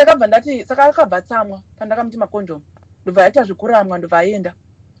 Saka ndakabva ndati, saka akabva tsamwa pandakamuti makondom, ndobva aita zvikuramwa, ndobva aenda.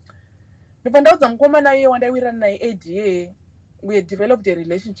 Ndobva ndaudza mukomana iye wandaiwirana naye ADA, we had developed a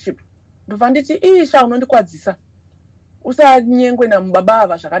relationship. Ndobva nditi isha unondikwadzisa, usanyengwe namubaba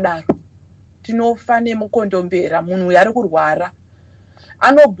ava zvakadaro. Tinofa nemukondombera, munhu yari kurwara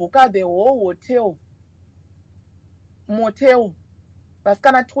anobhuka the whole hotel, motel,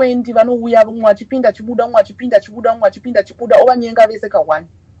 vasikana 20 vanouya, umwe achipinda chibuda, umwe achipinda chibuda, umwe achipinda chibuda, ovanyenga vese ka1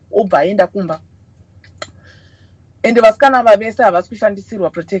 obva aenda kumba. Ende vasikana ava vese havasi kushandisirwa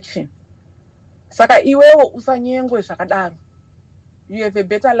protection. Saka iwewo usanyengwe zvakadaro. You have a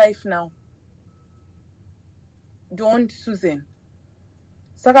better life now. Don't, Susan.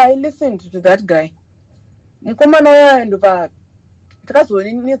 Saka I listened to that guy. Mukomana wayo ndobva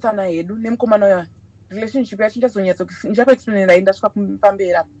takazonetsana hedu nemukomana wayo. Relationship yacho ndichakuexplainera ndasvika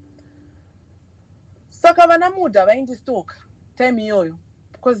pamberi. Saka vana mudha vaindistalk time iyoyo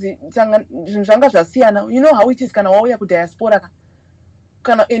because zvinhu zvanga zvasiyana. You know how it is kana wauya kudiaspora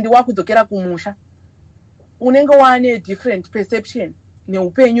kana endi wakudzokera kumusha. Unenge waane different perception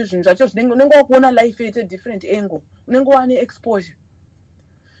neupenyu, zvinhu zvacho unenge wakuona life at a different angle, unenge waane exposure.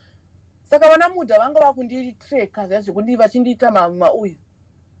 Saka vana mudha vanga vakunditreka zvekundi vachindiita mauyu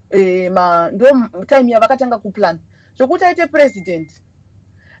ndo time yavakatanga kuplan zvokuti aite president.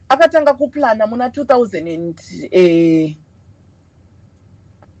 Akatanga kuplana muna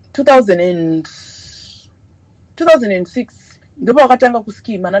 2006 ndipo vakatanga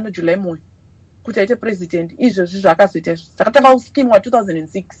kuskima nano July moyo kuti aite president. Izvozvi zvakazoita zvakatanga kuskimwa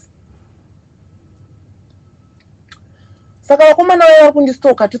 2006. Saka vakomana vaya vari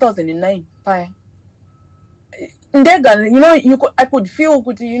kundistoka 2009 paya. Ndega, I could feel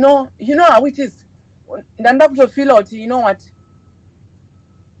kuti you know how it is. Ndanda kutofila kuti you know what,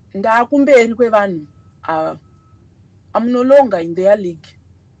 ndakumberi kwevanhu ava, I'm no longer in their league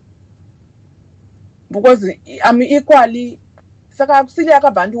because I'm equally. Saka kusili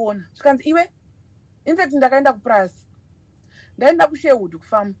akabva ndiona zvikanzi iwe, in fact ndakaenda kuPrus, ndaenda kuSherwood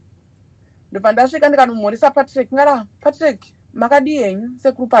kufamba. Ndobva ndasvika ndikanomhoresa Patrick, ngara Patrick makadi yenyu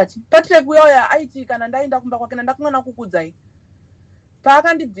sekuru pati. Patrick uyoya aiti kana ndaenda kumba kwake ndakungana kukudzai.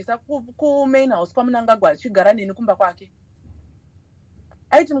 Paakandibvisa kumain house kwaMnangagwa achigara neni kumba kwake,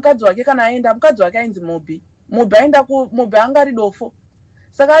 aiti mukadzi wake kana aenda, mukadzi wake ainzi Mobi, Mobbe aenda mobbe anga ridofo.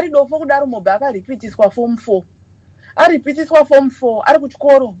 Saka ari dofo kudaro mobbe akarepeatiswa form 4. Aripeatiswa form 4 ari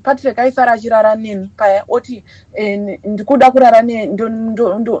kuchikoro Patrick aisara achirara neni paya oti ndikuda kurara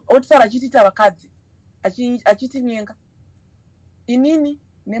oti sara achitita vakadzi achitinyenga. Inini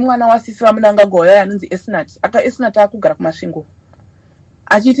nemwana wasisi vaMnangagwa yaya anonzi Esnat Esnat akugara kumasvingo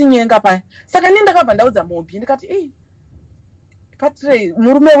achitinyenga paya. Saka ini ndakabva ndaudza mobbe ndikati Patrick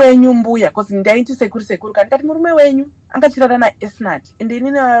murume wenyu mbuya kozi ndaiti sekuru ndikati murume wenyu angachirara naEsnat ende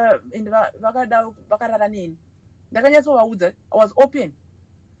inini vakarara neni. Ndakanyatsovaudza I was open.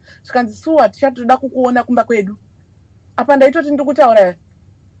 Zvikanzi suwa tichatoda kukuona kumba kwedu. Apa ndaitoti ndikutaura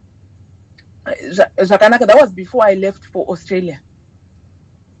zvakanaka. That was before I left for Australia.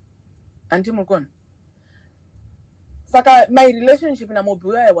 Anti mukona. Saka my relationship na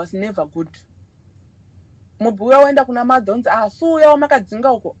Mobuya was never good. Mobuya waenda kuna madhonzi suya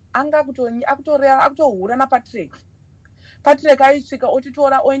wamakadzinga uko anga akutohura na Patrick aisvika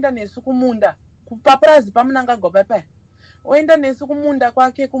otitora oenda nesu kumunda papurazi paMnangagwa papa. Oenda nesu kumunda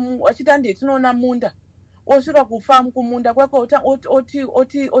kwake achita ndetinoona munda. Osvika kufamu kumunda kwake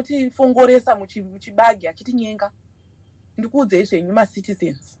otifongoresa muchibagi achitinyenga. Ndikuudzei zvenyu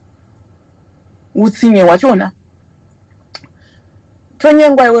macitizens. Utsinye hwachona.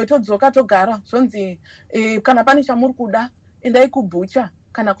 Tonyengwa iwe todzoka togara zvonzi kana pane chamuri kuda endai kubhucha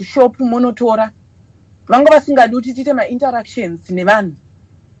kana kushopu monotora. Vanga vasingadi kuti tiite ma-interactions nevanhu.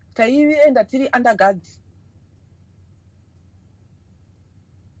 Taienda tiri underguard.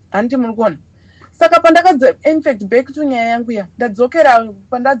 Anti muri saka in fact back to nyaya yangu ya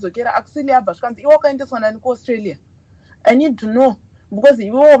pandadzokera actually abva zvikanzi iwe wakaendeswa nani kuAustralia. I need to know because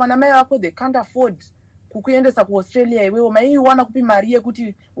iwewo vana mai vako they can't afford kukuendesa kuAustralia. Iwewo maiwana kupi mari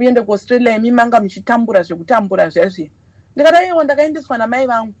yekuti uende kuAustralia imi manga muchitambura zvekutambura zvezvi. Ndikati iwewo ndakaendeswa namai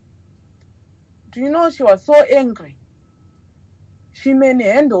vangu. Do you know she was so angry? She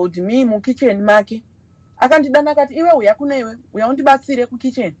manhandled me mukitchen make. Akandidana akati iwe uya kuna iwe uya undibatsire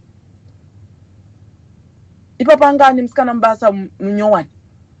kukitchen. Ipapo anga ane musikana mubasa munyowani.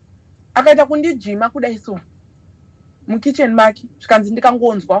 Akaita kundijima kudai so mukitchen make. Zvikanzi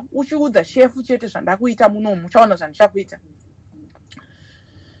ndikangonzwa uchiudza shefu chete zvandakuita munomu uchaona zvandichakuita.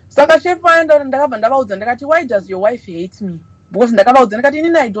 Saka shefu aenda ndakabva ndavaudza ndakati why does your wife hate me? Because ndakavaudza ndakati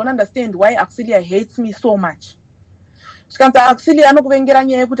inini I don't understand why Auxilia hates me so much. Zvikanzi Auxilia anokuvengera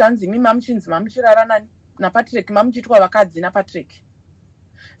nyaya yekuti hanzi imi mamuchinzi mamuchirara nani naPatrick mamuchitwa vakadzi naPatrick.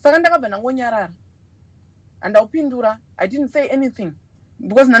 Saka ndakabva ndangonyarara. Andaupindura I didn't say anything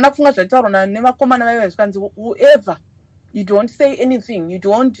because ndanda kufunga zvataurwa nevakomana vaiva zvikanzi whoever you don't say anything,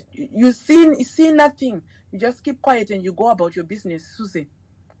 you see nothing, you just keep quiet and you go about your business. Susan,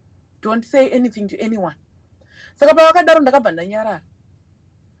 don't say anything to anyone. Saka pavakadaro ndakabva ndanyarara.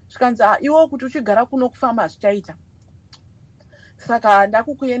 Zvikanzi iwo kuti uchigara kuno kufamba hazvichaita. Saka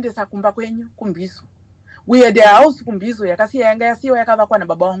ndakukuendesa kumba kwenyu kuMbizo. We had a house kuMbizo yakasiya yanga yasiwa yakavakwa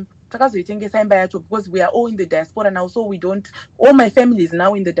nababa wangu. Takazoitengesa imba yacho because we are all in the diaspora now, so all my family is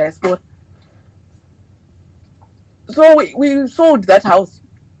now in the diaspora. So we sold that house.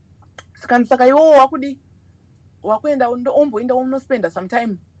 Saka iwo wakuenda omboenda unospenda some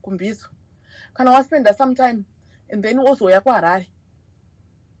time kuMbizo. Kana waspenda some time and then also yakwaHarare.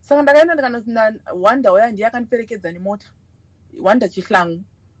 Saka ndakaenda ndikanozina Wanda waya ndiye akandiperekedza nemota. Wanda Chihlangu.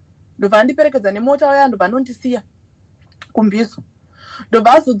 Ndobva andiperekedza nemota waya ndobva anondisiya kuMbizo.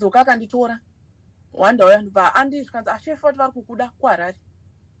 Ndobva azodzoka akanditora. Wanda waya ndobva andizvikanzi ashefu vati vari kukuda kuHarare.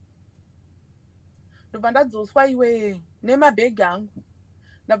 Ndobva ndadzoswa iwe nemabhegi angu.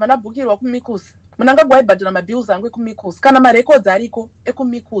 Ndabva ndabhukirwa kuMikosi. Mnangagwa aibhadhara mabills angu ekuMikosi. Kana marecords ariko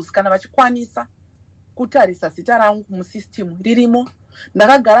ekuMikosi kana vachikwanisa kutarisa zita rangu musystem ririmo.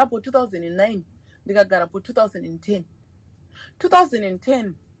 Ndakagarapo 2009 ndikagarapo 2010.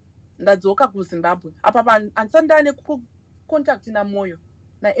 2010 ndadzoka kuZimbabwe. Apa andisati ndane contact naMoyo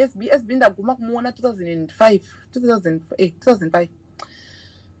naSB ndaguma kumuona 2005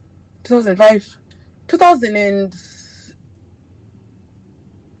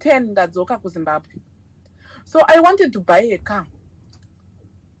 2010 ndadzoka kuZimbabwe. So I wanted to buy a car.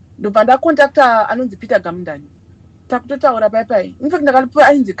 Ndobva ndacontacta anonzi Peter Gamundani. Takutotaura pai. In fact ndakalipa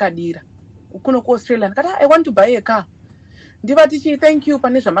ainzi Kadira kuno kuAustralia. Ndakati I want to buy a car. Ndiva tichi thank you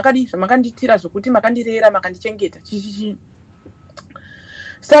pane zvamakanditira zvokuti makandirera makandichengeta chichichi.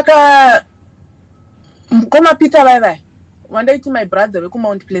 Saka mukoma Peter vai wandaiti my brother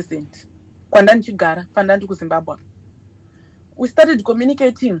wekuMount Pleasant kwanda ndichigara pandandi kuZimbabwe. We started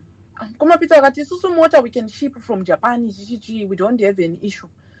communicating. Mukoma Peter akati isusu mota we can ship from Japan chichichi, we don't have an issue.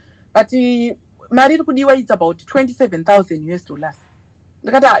 But mari iri kudiwa it's about $27,000.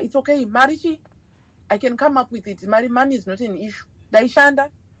 Ndakati it's okay, mari chi I can come up with it. Money is not an issue.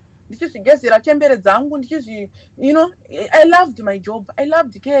 Daishanda. You know, I loved my job. I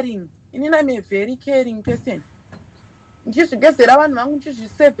loved caring. And I'm a very caring person. Saka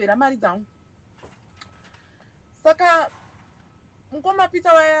Mkoma Peter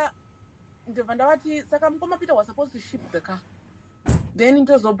Saka Mkoma Peter was supposed to ship the car. Then it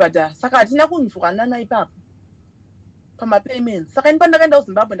was Obada. Saka Tina couldn't for another ipap. For my payments. Saka in Pandaganda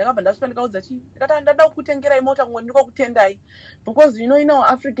Zimbabwe, the government spent out that she couldn't get a motor when you go to Tendai. Because you know, in our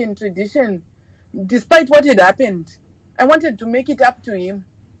African tradition, despite what had happened, I wanted to make it up to him.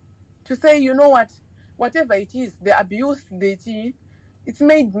 To say, you know what, whatever it is, the abuse, it's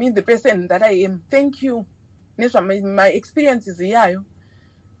made me the person that I am. Thank you. My experience is here.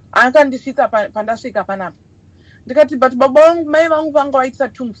 I can't defeat a pandashika panam. But Babong, my Vango, it's a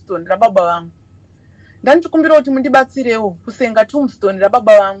tombstone, Rababang. Then to come to Mundibatsireo, who sang a tombstone,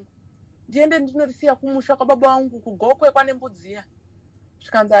 Rababang. The end did not see a Kumushaka Babang who could go quick on Embuzia.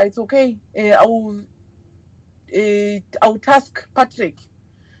 Shkanza, it's okay. I'll task Patrick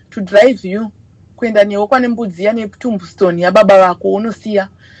to drive you. Kwenda ni okwane mbuzia ni tombstone ya baba wako unosia.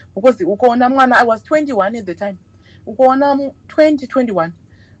 Because ukoona mwana, I was 21 at the time. Ukoona 2021.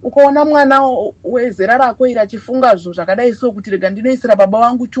 Ukoona mwana wezera rako ira chifunga zvo zvakadai so kuti rega ndinoisira baba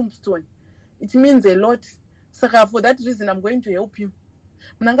wangu tombstone. It means a lot. Saka for that reason I'm going to help you.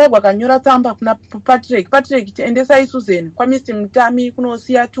 Mnangagwa akanyora tsamba kuna Patrick endesa Susan kwa Mr. Mutami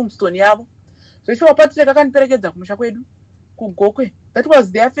kunosiya tombstone yavo. So sure Patrick akaniperekedza kumusha kwedu kugokwe. That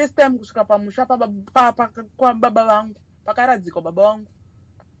was their first time kusvika pamusha kwa baba vangu pakaradzikwa baba vangu.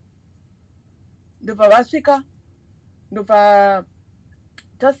 Ndobva vasvika ndobva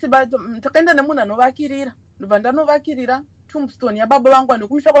takaenda nemunhu anovakirira ndobva ndanovakirira tombstone yababa vangu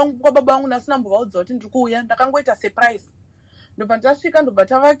nekumusha kwangu kwa baba vangu nasina mbovhaudza kuti ndiri kuuya ndakangoita surprise. Ndobva ndasvika ndobva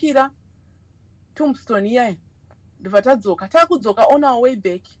tavakira tombstone iyayi ndobva tadzoka takudzoka on our way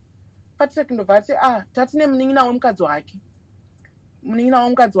back. Patrick ndobva ati tatine munin'ina wemukadzi wake. Munin'ina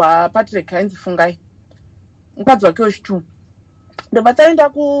wemukadzi waPatrick ainzi Fungai, mukadzi wake wechitu. Ndobva taenda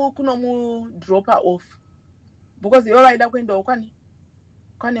kunomudropa off because ivo vaida kuendawo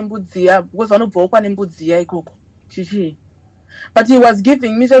kwane mbudziya because vanobvawo kwane mbudziya ikoko chichi. But he was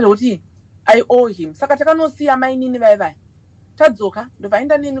giving me kuti I owe him. Saka takanosiya mainini vai tadzoka ndobva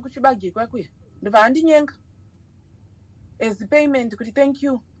aenda nini kuchibage kwakwe ndobva andinyenga as payment kuti thank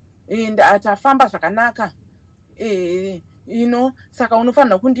you and atafamba zvakanaka. You know, saka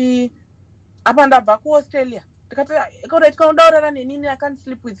unofanira kundi apa ndabva kuAustralia ndikati alright kaudaurara nenini I can't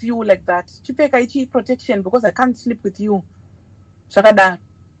sleep with you like that. Chipeka ichi protection because I can't sleep with you. Zvakadaro.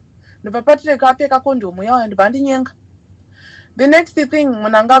 Ndobva Patrick apeka kondomu yawo ndobva andinyenga. The next thing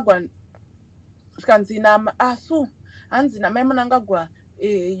Mnangagwa zvikanzi hanzi namai Mnangagwa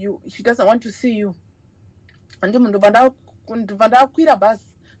she doesn't want to see you. Andimo ndobva ndakwira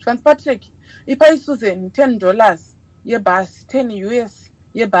basi zvikanzi Patrick ipai Susan $10 yebhasi, 10 US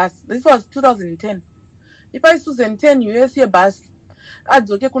yebhasi. This was 2010. Ipai Susan 10 US yebhasi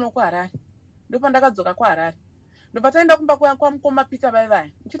adzoke kuno kuHarare. Ndopa ndakadzoka kuHarare. Ndobva taenda kumba kwa mukoma Peter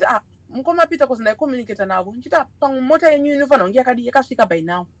vai nchiti mukoma Peter because ndai communicate navo nchiti pamwe mota yenyu inofanira kunge yakasvika by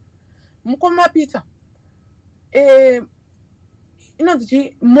now. Mukoma Peter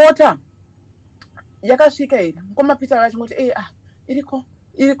inonzi mota yakasvika here. Mukoma Peter vachingoti iriko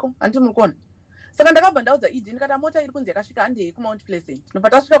handimukona. Saka ndakabva ndaudza Idi ndikati mota iri kunzi yakasvika handei kuMount Pleasant. Ndobva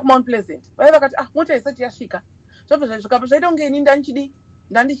tasvika kuMount Pleasant vai vakati mota isati yasvika. Zvobva zvikabva zvaita kunge ini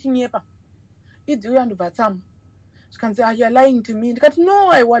ndandichinyepa. Idi uya ndobva tsama zvikanzi you are lying to me. Ndikati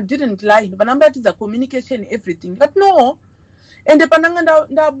no, I didn't lie. Ndobva ndamboratidza communication everything. Ndikati no. Ende pandanga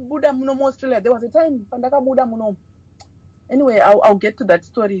ndabuda muno muAustralia there was a time pandakabuda muno. Anyway, I'll get to that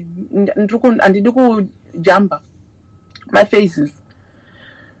story. Andidi kujamba my faces.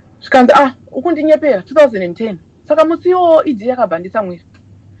 Zvikanzi ukundinyepera 2010. Saka musiwo Idi yakabva ndisamwira.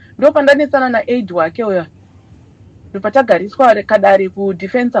 Ndo pandanetsana naaid wake uya. Ndobva tagariswa kadare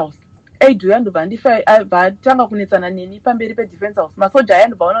kuDefence House. Aid uya ndobva vatanga kunetsana neni pamberi peDefence House. Masoja aya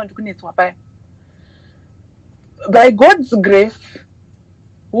ndobva ona ndikunetswa paya. By God's grace,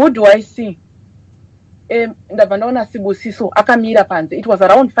 who do I see? Ndabva ndaona Sibusiso akamira panze. It was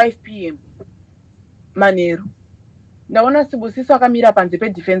around 5 p.m. Manheru. Ndaona Sibusiso akamira panze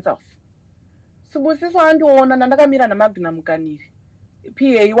peDefence House. Sibusiso andiona nandakamira naMagna Mukaniri,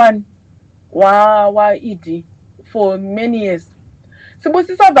 PA1 wa ED for many years.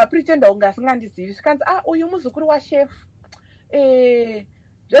 Sibusiso abva pretenda unga asingandizivi. Zvikanzi uyu muzukuru wachef.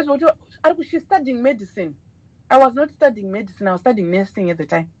 She's studying medicine. I was not studying medicine, I was studying nursing at the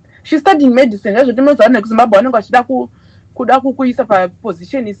time. She's studying medicine. Zvazvo ndinoziva nekuZimbabwe vanenge vachida kuda kukuisa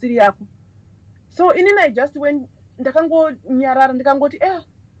paposition isiri yako. So inini I just went ndakangonyarara ndikangoti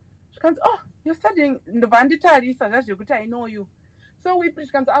zvikanzi you're studying ndobva nditarisa zvazvekuti I know you. So we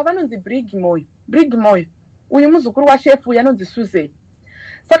zvikanzi vanonzi brig moyo uyu muzukuru washefu uyu anonzi Suze.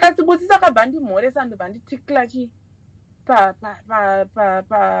 Saka Sibusiso akabva ndimhoresa ndobva nditikila chi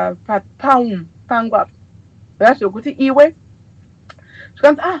paum pangu apa zvazvekuti iwe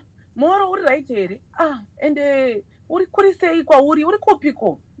zvikanzi moro uri right here ende uri kuri sei kwauri uri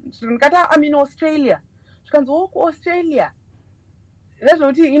kopiko ndikati I'm in Australia zvikanzi Australia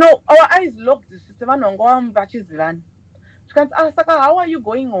zvazvekuti our eyes locked sevanhu vanga vachizivana zvikanzi saka how are you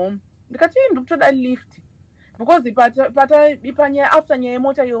going home ndikati ndikutoda lift because after nyaya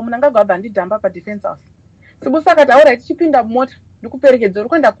yemota iyo Mnangagwa abva ndidhamba padefense house. Sibusiso akati alright chipinda mumota ndikuperekedza uri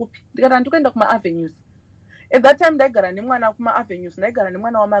kuenda kupi ndikati ndikuenda kuma-avenues. At that time ndaigara nemwana kuma-avenues, ndaigara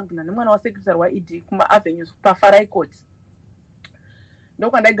nemwana waMagna nemwana wasekretary waED kuma-avenues paFarai Court.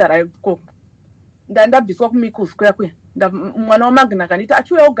 Ndokwandaigara ikoko. Ndabviswa kumikuzi kuya mwana waMagna akanditi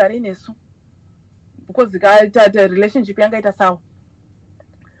achiuya ugare nesu because relationship yanga ita sawa.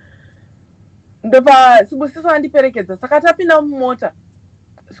 Ndobva Sibusiso andiperekedza saka tapinda mumota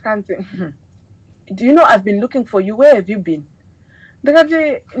zvikanzi do you know I've been looking for you, where have you been?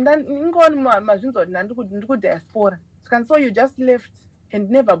 Ndikati ndingoni mazvinzo kuti ndiri kudiaspora zvikanzi so you just left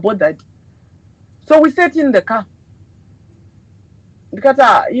and never bothered. So we sat in the car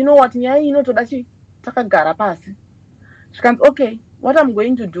ndikati you know what nyaya inotoda takagara pasi zvikanzi okay what I'm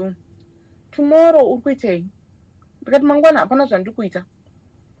going to do tomorrow uri kuitei ndikati mangwana hapana zvandiri kuita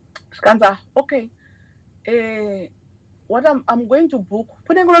zvikanzi okay what I'm going to book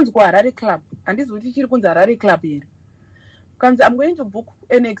kune kunonzi kuHarare Club handizi kuti chiri kunzi Harare Club here kanzi I'm going to book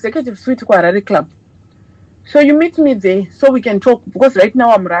an executive suite kuHarare Club, so you meet me there so we can talk because right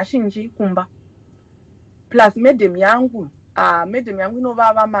now I'm rushing kumba plus madam yangu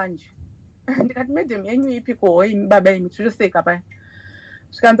inovava manje ndikati madam yenyu ipiko hoi baba imi tichoseka paya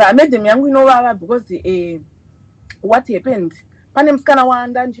zvikanzi madam yangu inovava because what happened pane musikana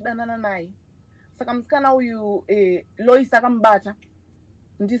wanda ndichidanana naye saka musikana uyu Lois akamubata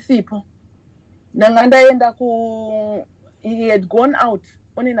ndisipo ndanga ndaenda he had gone out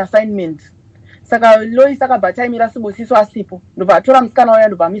on an assignment saka Lois akabva aimira Sibusiso asipo ndobva atora musikana waya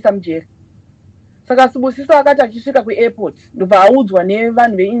ndobva amisa mujeri. Saka Sibusiso akati achisvika kuairport ndobva audzwa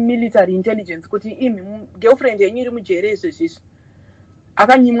nevanhu vemilitary intelligence kuti girlfriend yenyu iri mujeri izvezvizvi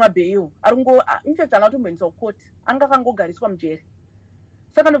akanyimwa bail infact anga kutomboendeswa kucourt anga akangogariswa mujeri.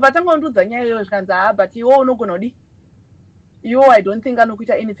 Saka ndobva atangondiudza nyaya iyoyo zvikanzi but iwo unogona kudi iwo I don't think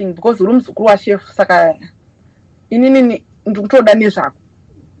anokuita anything because uri muzukuru washefu saka inini ndikutoda nezvako.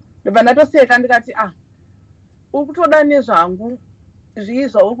 Ndobva ndatoseka ndikati uri kutoda nezvangu zvii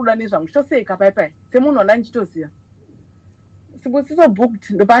zvauri kuda nezvangu chitoseka paipai semunhu wanda ndichitoziva. Sibusiso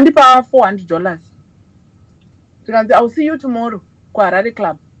booked ndobva andipa $400 zvikanzi I'll see you tomorrow kuHarare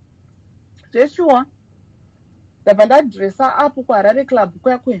Club. Zveshuwa ndabva ndadresa apo kuHarare Club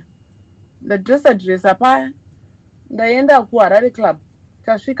kuya ndadresa paya ndaenda kuHarare Club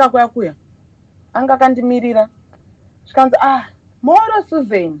tasvika kuya anga akandimirira zvikanzi moro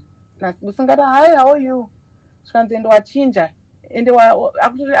Susan nasingati hi how are you zvikanzi ende wachinja ende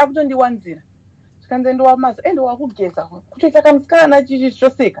akutondiwanzira zvikanzi ende wamazo ende wakugeza kutoita kamusikana chichi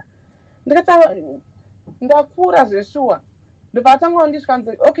chichoseka ndikati ndakura zveshuwa ndobva atanga kundisvikanzi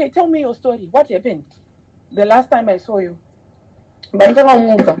okay tell me your story, what happened the last time I saw you.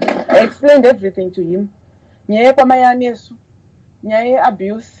 Ndakanga I explained everything to him. Nyaya kwamai anesu, nyaya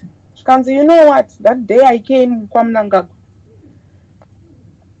abuse. Zvikanzi you know what, that day I came kwaMnangagwa,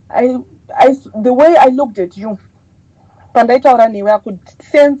 the way I looked at you pandaitaura newe I could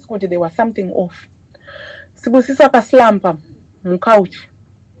sense kuti there was something off. Sibusiso akaslampa mukauch.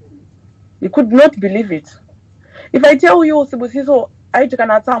 You could not believe it. If I tell you Sibusiso aiti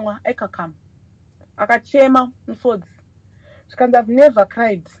kana atsamwa aikakama akachema musodzi. Zvikanzi I've never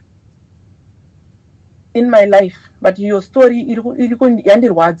cried in my life, but your story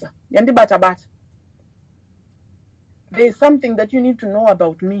yandirwadza yandibata. There is something that you need to know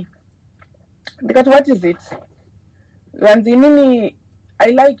about me. Because what is it? Ranzinini,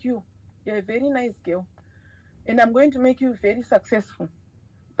 I like you. You're a very nice girl. And I'm going to make you very successful.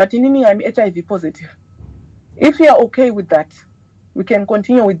 But inini, I'm HIV positive. If you're okay with that, we can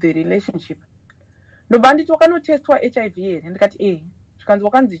continue with the relationship. Nobandi wakano test for HIV here. Ndikati zvikanzi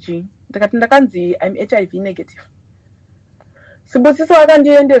wakanzi chii? Ndikati ndakanzi I'm HIV negative. Sibusiso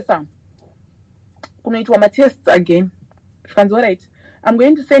akandiendesa kunoitwa ma-tests again. Zvikanzi alright, I'm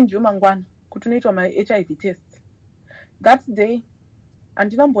going to send you mangwana kuti unoitwa ma-HIV tests. That day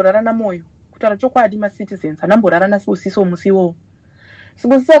andinamborara namoyo kutaura chokwadi ma-citizens anamborara naSibusiso musi iwowo.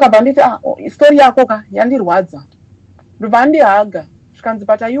 Sibusiso akabva nditi story yako ka yandirwadza. Ndobva ndihaga zvikanzi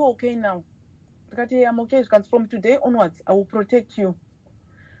but are you okay now? Ndikati I'm okay. Zvikanzi from today onwards I will protect you.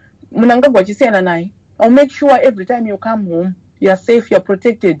 Mnangagwa achisiyana naye. I'll make sure every time you come home you are safe, you are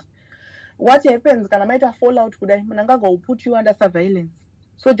protected. What happens kana maita fallout kudai, Mnangagwa will put you under surveillance.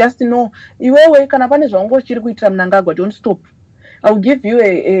 So just know, iwewe kana pane zvaungo chiri kuitira Mnangagwa, don't stop. I'll give you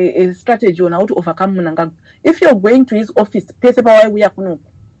a strategy on how to overcome Mnangagwa. If you're going to his office,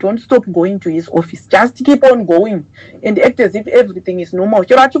 don't stop going to his office. Just keep on going and act as if everything is normal.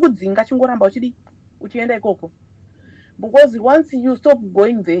 Because once you stop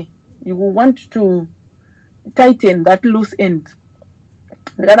going there, you will want to tighten that loose end.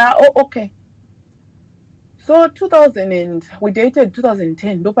 Okay. So 2000 and we dated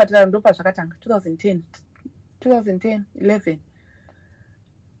 2010. 2010, 11.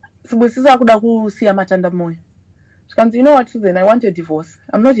 Sibusiso akuda kusiya matanda moyo. You know what, Susan? I want a divorce.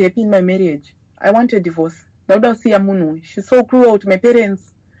 I'm not happy in my marriage. I want a divorce. She's so cruel to my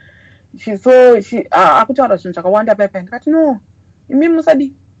parents. Akutaura zvinhu zvakawanda pepe. Ndikati no, imi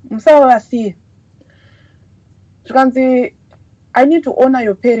musavasiye. Zvikanzi I need to honor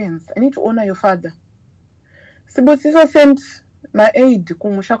your parents. I need to honor your father. Sibusiso sent my aid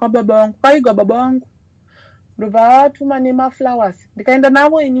kumusha kwa baba wangu. Kaigwa baba wangu. Ndobva atuma nemaflowers. Ndikaenda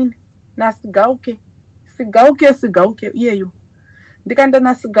navo inini nasigauke. Sigauke iyeyo. Ndikaenda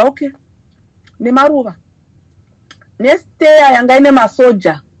nasigauke nemaruva. Nesteya yanga ine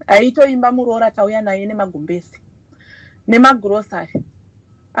masoja. Aitoimba murora tauya naye nemagumbesi. Nemagrocery.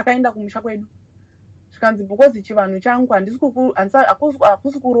 Akaenda kumusha kwedu. Zvikanzi because chivanhu changu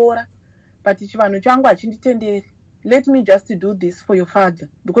hakusi kuroora, but chivanhu changu hachinditenderi. Let me just do this for your father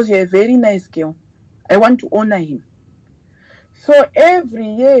because you're a very nice girl. I want to honor him. So every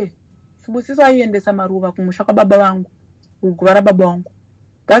year, Sibusiso aiendesa maruva kumusha kwa baba vangu, kuguva rababa vangu.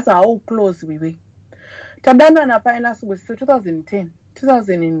 That's how close we were. Tadanana paina Sibusiso 2010,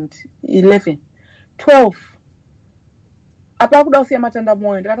 2011, 12. Apa kuda kusiya matanda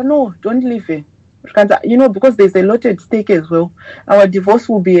moyo. Ndikati no, don't leave her. You know, because there's a lot at stake as well. Our divorce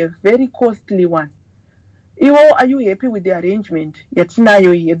will be a very costly one. Iwo, are you happy with the arrangement?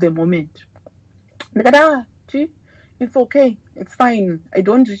 Yatinayo at the moment. It's okay. It's fine. I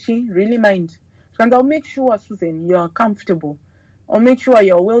don't really mind. And I'll make sure, Susan, you're comfortable. I'll make sure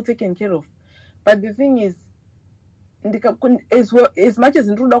you're well taken care of. But the thing is, as much as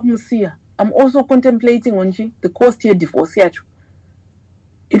I'm also contemplating on the cost here divorce. It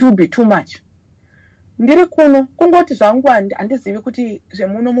will be too much. Ndiri kuno kungoti zvangu handizivi kuti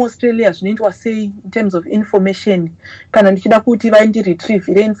zvemuno muAustralia zvinoitwa sei in terms of information kana ndichida kuti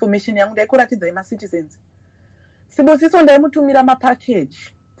vaindiretrieve information yangu ndaikuratidza ma-citizens. Sibusiso ndaimutumira mapackage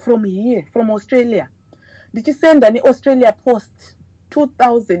from here, from Australia. Ndichisenda neAustralia Post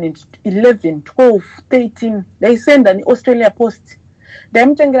 2011, 12, 13. Ndaisenda neAustralia Post.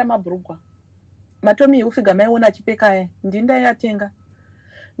 Ndaimutengera mabhurugwa. Matomi eufiga maiona achipeka ndindayatenga.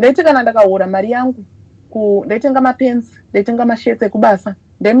 Ndaiti kana ndakaora mari yangu ndaitenga mapensi, ndaitenga masheti ekubasa,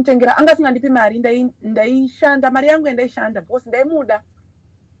 ndaimutengera. Anga asingandipi mari, ndaishanda mari yangu yandaishanda because ndaimuda.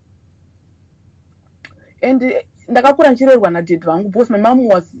 And ndakakura nchirerwa nadad vangu because my mom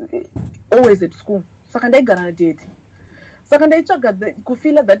was always at school. Saka ndaigara nadad. Saka ndaitsvaga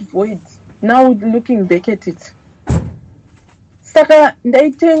kufila that void. Now looking back at it. Saka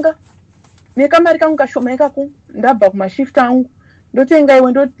ndaitenga nekamari kangu kashoma ikako ndabva kumashift angu. Ndotenga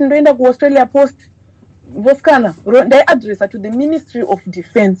iwe ndoenda kuAustralia Post. Voskana, they address to the Ministry of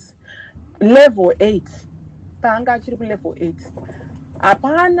Defense, level 8. Panga achiri ku level 8.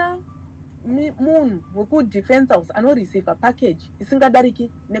 Apana munhu weku defense house receive a package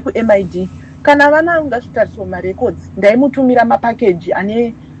isingadariki neku MID. Kana vana ngazvitariswa marecords, ndaimutumira mapackage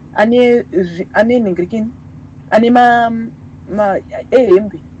ane ningirikini, ane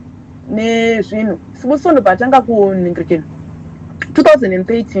ehembe nezvinhu. Sibusiso ndobva ku ningirikini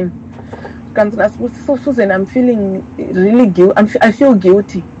 2013. So Susan, I'm feeling really guilty. I feel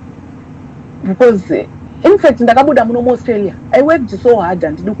guilty because, in fact, ndakabuda muno muAustralia. I worked so hard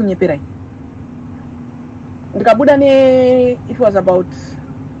and ndokunyeperai. Ndakabuda it was about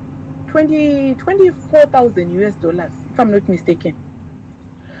 $24,000 US, if I'm not mistaken.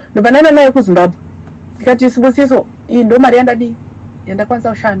 Ndobanana naye kuZimbabwe. Ndikati Sibusiso, iyi ndo mari yandakwanisa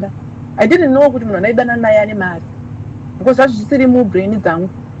kushanda. I didn't know kuti munhu anaidana naye ane mari because zvazvisiri mubrain dzangu.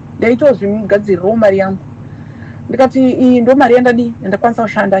 Ndaitozvigadzirirawo mari yangu. Ndikati iyi ndo mari yandakwanisa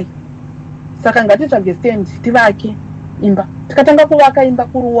kushanda iyi. Saka ngatitsvage stand tivake imba. Tikatanga kuvaka imba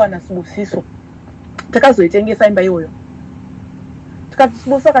kuruwa naSibusiso. Takazoitengesa imba iyoyo. Tikati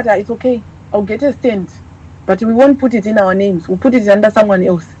Sibusiso akati it's okay, I'll get a stand. but we won't put it in our names, we'll put it under someone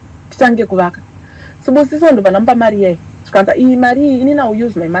else. Titange kuvaka. Sibusiso ndo vanampa mari yai. Tikanza iyi mari ini na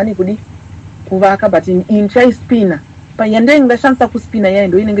use my money kudi kuvaka, but in try spinner. Pa yende ndashansa kuspina yai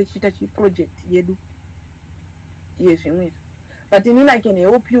ndo inenge chita chi project yedu. Yes, but I can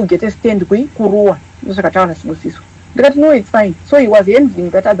help you get a stand kuruwa. No, it's fine. So he was handling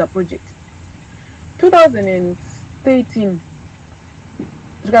that other project. 2013.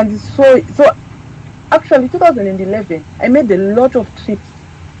 So actually 2011, I made a lot of trips.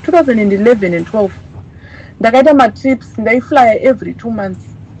 2011 and 12. Ndakaita my trips, I fly every 2 months.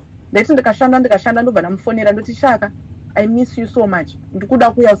 Ndakati ndikashanda ndobva ndamufonera ndoti Shaka, I miss you so much.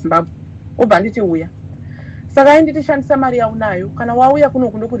 Ndikuda kuya Zimbabwe. Obva nditi uya. Saka indishandisa mari yaunayo kana wauya kuno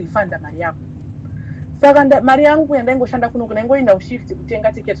kurifanda mari yako. Saka mari yangu yandaingoshanda kuno ndaingoenda ushift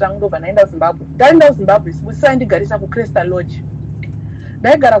kutenga ticket rangu ndobva naenda Zimbabwe. Ndaenda Zimbabwe Sibusiso ndigarisa ku Crystal Lodge.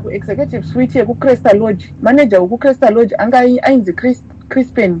 Ndaigara ku executive suite yeku Crystal Lodge. Manager weku Crystal Lodge anga ainzi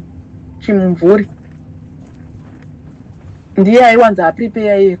Crispin Chimumvuri. Ndiye aiwanza prepare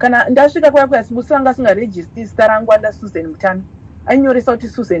yeye. Kana ndasvika kwa Sibusiso anga singa register zita rangu anda Susan Mutami. Ainyoresa kuti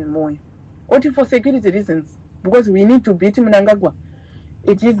Susan Moyo. Oti for security reasons, because we need to beat Mnangagwa.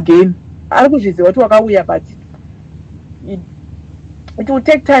 It is game. Arikuzviziva kuti wakauya, but it will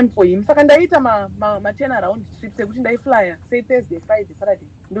take time for him. Saka ndaita ma turn around trips ekuti ndaiflyer say Thursday, Friday, Saturday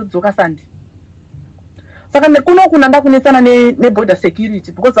ndodzoka Sunday. Saka nekuno kuna ndakunetsana ne border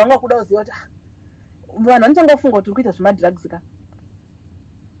security because vanga kuda kuziva kuti vanhu vanotangofunga kuti kuita zvema drugs ka.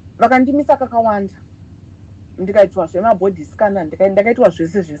 Vakandimisa kakawanda. Ndikaitwa zvema body scanner, ndakaitwa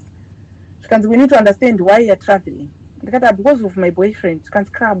zvese. We need to understand why you are traveling. Because of my boyfriend.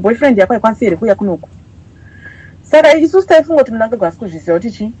 Boyfriend yako ikwansi ere kuya kunoko. Saka isu staifunga kuti Mnangagwa asikuzviziva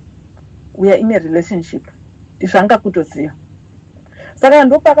kuti we are in a relationship. Zvanga kutoziva. Saka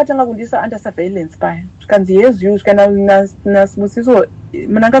ndopakatanga kundisa under surveillance paya. Zvikanzi yes you kana na Sibusiso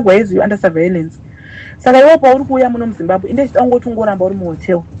Mnangagwa yes you under surveillance. Saka iwe pauri kuya muno muZimbabwe inde chitangoti ungoramba uri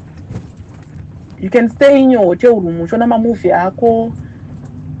muhotel. You can stay in your hotel room uchiona mamovie ako.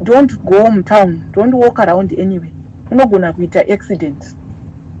 Don't go home town. Don't walk around anyway. Unogona kuita accident.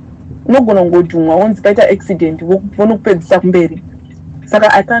 Unogona ngodumwa once paita accident vonokupedzisa kumberi.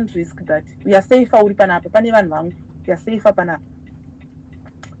 Saka I can't risk that. We are safer uri panapa. Pane vanhu vangu. We are safer panapa.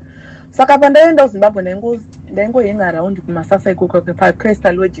 Saka pandaenda kuZimbabwe ndaingohang around kumasasa ikoko pa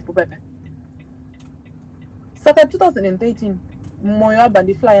Crystal Lodge ikoko. Saka 2013 moyo wabva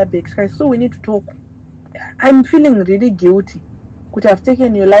ndiflyer back. So we need to talk. I'm feeling really guilty. Could have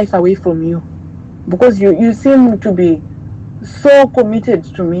taken your life away from you because you seem to be so committed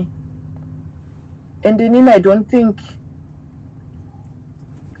to me, and then I don't think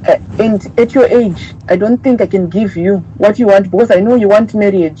and at your age I don't think I can give you what you want because I know you want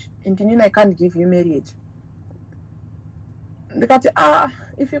marriage, and then I can't give you marriage.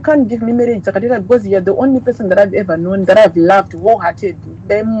 If you can't give me marriage because you're the only person that I've ever known that I've loved wholeheartedly.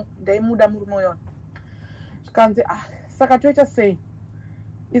 Sakatoita say,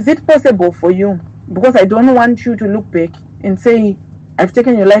 is it possible for you? Because I don't want you to look back and say, I've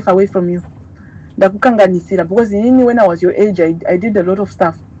taken your life away from you. Because when I was your age, I did a lot of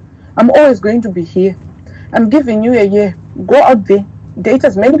stuff. I'm always going to be here. I'm giving you a year. Go out there, date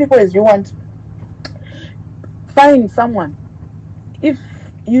as many people as you want. Find someone. If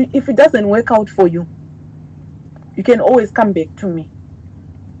it doesn't work out for you, you can always come back to me.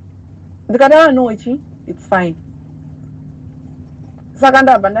 It's fine. Saka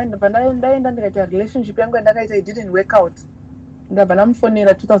ndaenda ndikaita relationship yangu ndakaita it didn't work out. Ndabva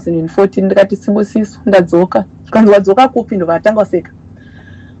ndamufonera 2014 ndikati Sibusiso ndadzoka. Zvikanzi wadzoka kupi ndobva atanga seka.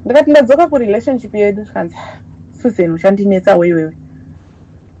 Ndikati ndadzoka ku relationship yedu zvikanzi Susan ushandinetsa wewe.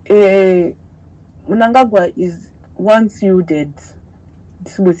 Mnangagwa is wants you dead.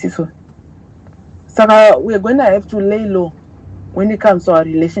 Sibusiso. Saka we're going to have to lay low when it comes to our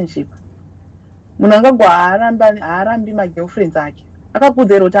relationship. Mnangagwa haarambi my girlfriends ake.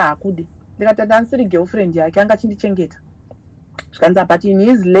 Akakudzera kuti haakudi. Ndikati ndansiri girlfriend yake anga chindichengeta. Zvikanzi but in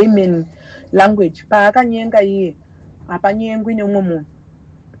his layman language paakanyenga iye hapanyengwi neumwe munhu.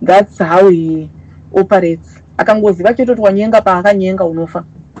 That's how he operates. Akangoziva chete kuti wanyenga paakanyenga unofa.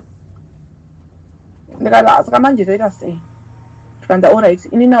 Ndikati saka manje toita sei? Zvikanzi alright,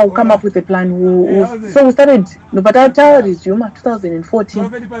 ini now come up with a plan. So we started nobata resume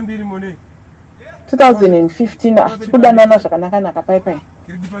 2014. 2015 kudanana zvakanaka paipai.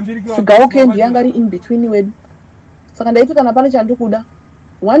 Chigaoke ndiyanga ari in between wedu. Saka ndaiti kana pane chandikuda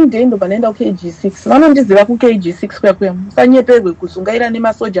one day ndo panaenda ku KG6. Vanondiziva ku KG6 kuya. Musanyeperwe kusungaira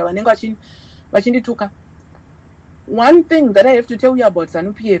nemasoja vanenge vachindituka. one thing that I have to tell you about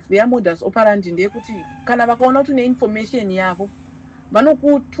ZANU-PF, their modus operandi ndeyekuti kana vakaona kuti une information yavo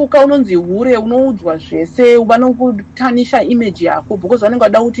vanokutuka unonzi hure unoudzwa zvese vanokutanisha image yako because vanenge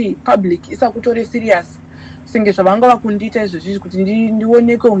vada kuti public isakutore serious senge zvavanga vakundiita izvozvi kuti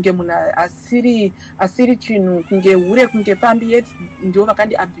ndioneke kunge munhu asiri chinhu kunge hure kunge pambi yet ndio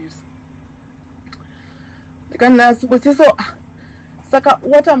vakandi abuse kana Sibusiso. Saka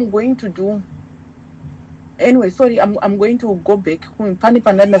what I'm going to do anyway, sorry, I'm going to go back pani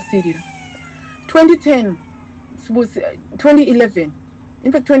pandanda serial 2010 2011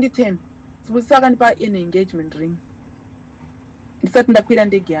 in fact 2010 Sibusiso akanipa an engagement ring ndisati ndakwira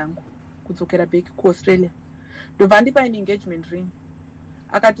ndege yangu kudzokera back kuAustralia ndobva ndipa an engagement ring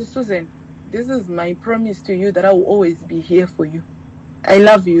akati Susan, this is my promise to you that I will always be here for you. I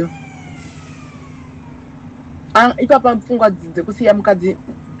love you. Ipapa mfungwa dzekusiya mukadzi.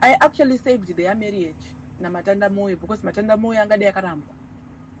 I actually saved their marriage na Matanda Moyo because Matanda Moyo angade yakaramba.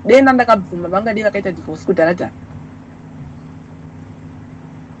 Denda ndakabvuma vangade vakaita divorce kudhara.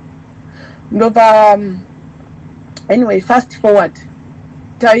 Ndobva anyway, fast forward.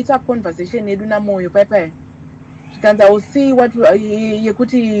 Taita conversation yedu na Moyo pai. Tikanza will see what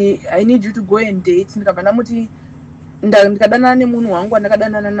yekuti I need you to go and date. Ndikabva ndamuti ndikadana nemunhu wangu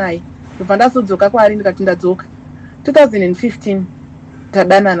ndakadanana naye. Ndobva ndazodzoka kwaari ndikati ndadzoka. 2015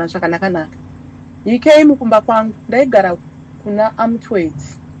 tadanana zvakanaka. He came kumba kwangu ndaigara kuna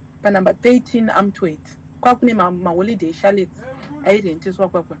Amtwait pa number 13 Amtwait kwakune maholiday chalets airentiswa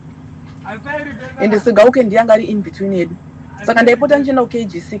kwakwa ende sigauke ndiyanga ari in between yedu saka ndaipota ndichienda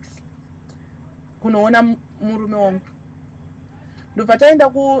kg6 kunoona murume wangu ndobva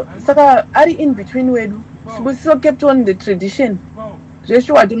taenda saka ari in between wedu Sibusiso kept on the tradition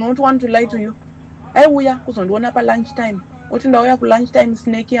zveshuwa I do not want to lie to you. Aiuya kuzondiona pa lunch time oti ndauya ku lunch time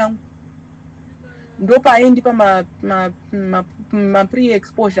snack yangu ndopa aendipa ma pre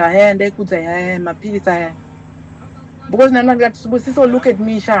exposure aya ndaikudza aya mapilisi aya because nana ngati Sibusiso, look at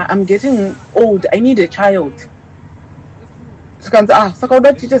me sha, I'm getting old, I need a child. Sikanza saka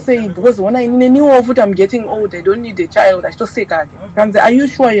uda ticha say because when I knew of it I'm getting old, I don't need a child. I still say that. Kanza, are you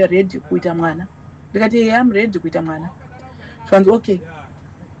sure you're ready kuita mwana? Ndikati I'm ready kuita mwana. Sikanza okay.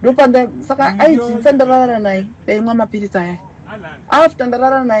 Ndopanda saka aitsindarara naye ndaimwa mapilisi aya. After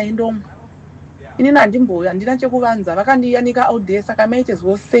ndarara naye ndomwa. Inini handimboya handina chekuvanza vakandiyanika out there saka might as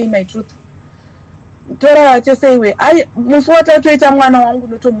well say my truth. Tora cheseiwe ai musi watatoita mwana wangu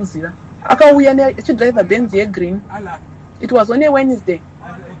ndotomuziva akauya nechidriver Benz yegreen. It was on a Wednesday.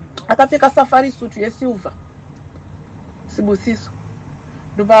 Akapfeka safari suit yesilver. Sibusiso.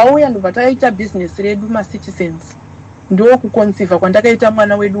 Ndobva auya ndobva taita business redu ma-citizens. Ndo kuconceiva kwandakaita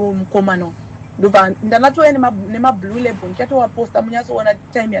mwana wedu mukomana. Ndobva ndanatoya nema-blue label ndichatowaposta munyasoona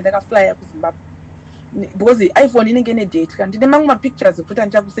time yandakaflya kuZimbabwe. Because iPhone inenge ne-date kandi ndine mamwe ma-pictures ekuti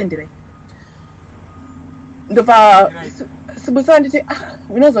ndichakusenderai. Ndobva Sibusiso nditi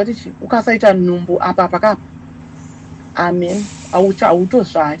unoziva kuti chi ukasaita nhumbu apa pakapa. Amen.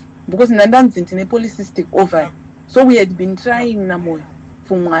 Autoshayi because ndandanzi ndine polycystic ovary. So we had been trying namoyo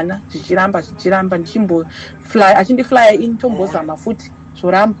for mwana zvichiramba ndichimbofly achindiflya in tombozama futi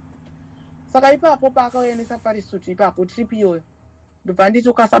zvoramba. Saka ipapo paakauya nesafari suit ipapo trip iyoyo ndobva nditi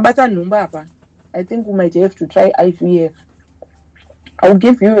ukasabata nhumbu apa I think we might have to try IVF. I'll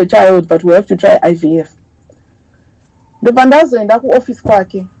give you a child but we have to try IVF. Ndobva ndazoenda kuoffice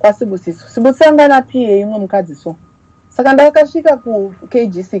kwake kwaSibusiso. Sibusiso anga na PA imwe mukadzi so. Saka ndakasvika ku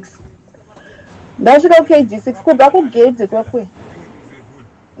kg6. Ndasvika ku kg6 kubva kugedze kwakwe.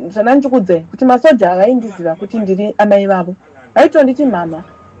 Zvanandichikudzai kuti masoja avaindiziva kuti ndiri amai vavo. Vaitonditi mama.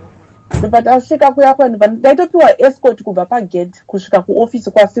 Ndobva tasvika kuya kwanu ndaitopiwa escort kubva pagate kusvika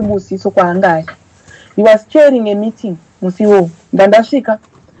kuoffice kwaSibusiso kwaanga ari. He was chairing a meeting musi iwowo. Ndasvika.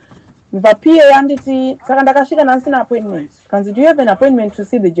 Ndobva PA yanditi saka ndakasvika ndasina appointment. Kanzi, do you have an appointment to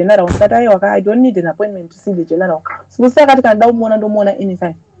see the general? Ndikati aiwa, I don't need an appointment to see the general. Sibusiso akati kana ndaumuona ndomuona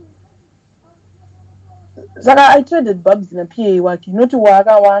anytime. Saka I traded bubs na PA wake noti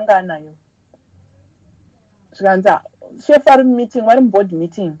waanga anayo. Zvikanza chef ari meeting vari board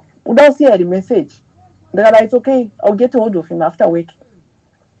meeting. Uda usiya ri message. Ndikati it's okay, I'll get hold of him after work.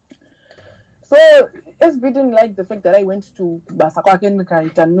 So SB didn't like the fact that I went to basa kwake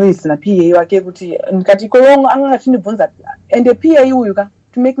ndikaita noise na PA wake kuti ndikati koyongo anga chinibvunza and the PA uyuka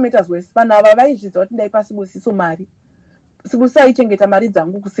to make matters worse vanhu ava vaizvidza kuti ndaipa Sibusiso mari. Sibusiso aichengeta mari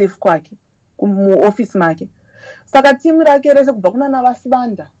dzangu kusafe kwake muoffice make. Saka timu rake rese kubva kunana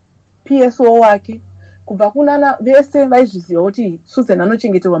vaSibanda PSO wake kubva kunana vese vaizviziva kuti Susan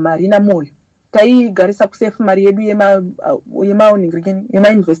anochengeterwa mari namoyo. Taigarisa kusafe mari yedu yema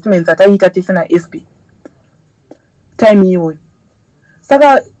investments ataiita tese na SB. time iyoyo.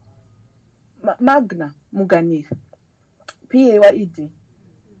 Saka Magna muganiri PA waED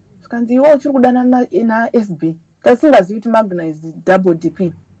kanzi iwo uchiri kudanana na SB tasingazivi kuti Magna is double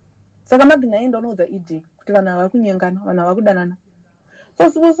DP. Saka Magna enda unodza ED kuti vanhu vari kunyengana, vanhu vari kudanana. So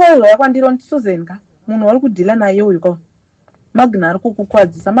Sibusiso yakwandiro Suzenga munhu wari kudhila naye uyu Magna ari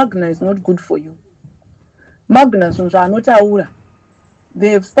kukukwadzisa. Magna is not good for you. Magna zvinhu zvaanotaura,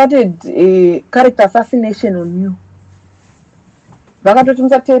 they have started a character assassination on you. Vakatoti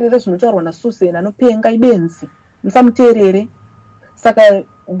musateerere zvinotaurwa naSusan anopenga ibenzi, musamuteerere. Saka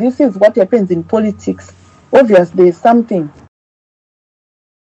this is what happens in politics. Obviously there is something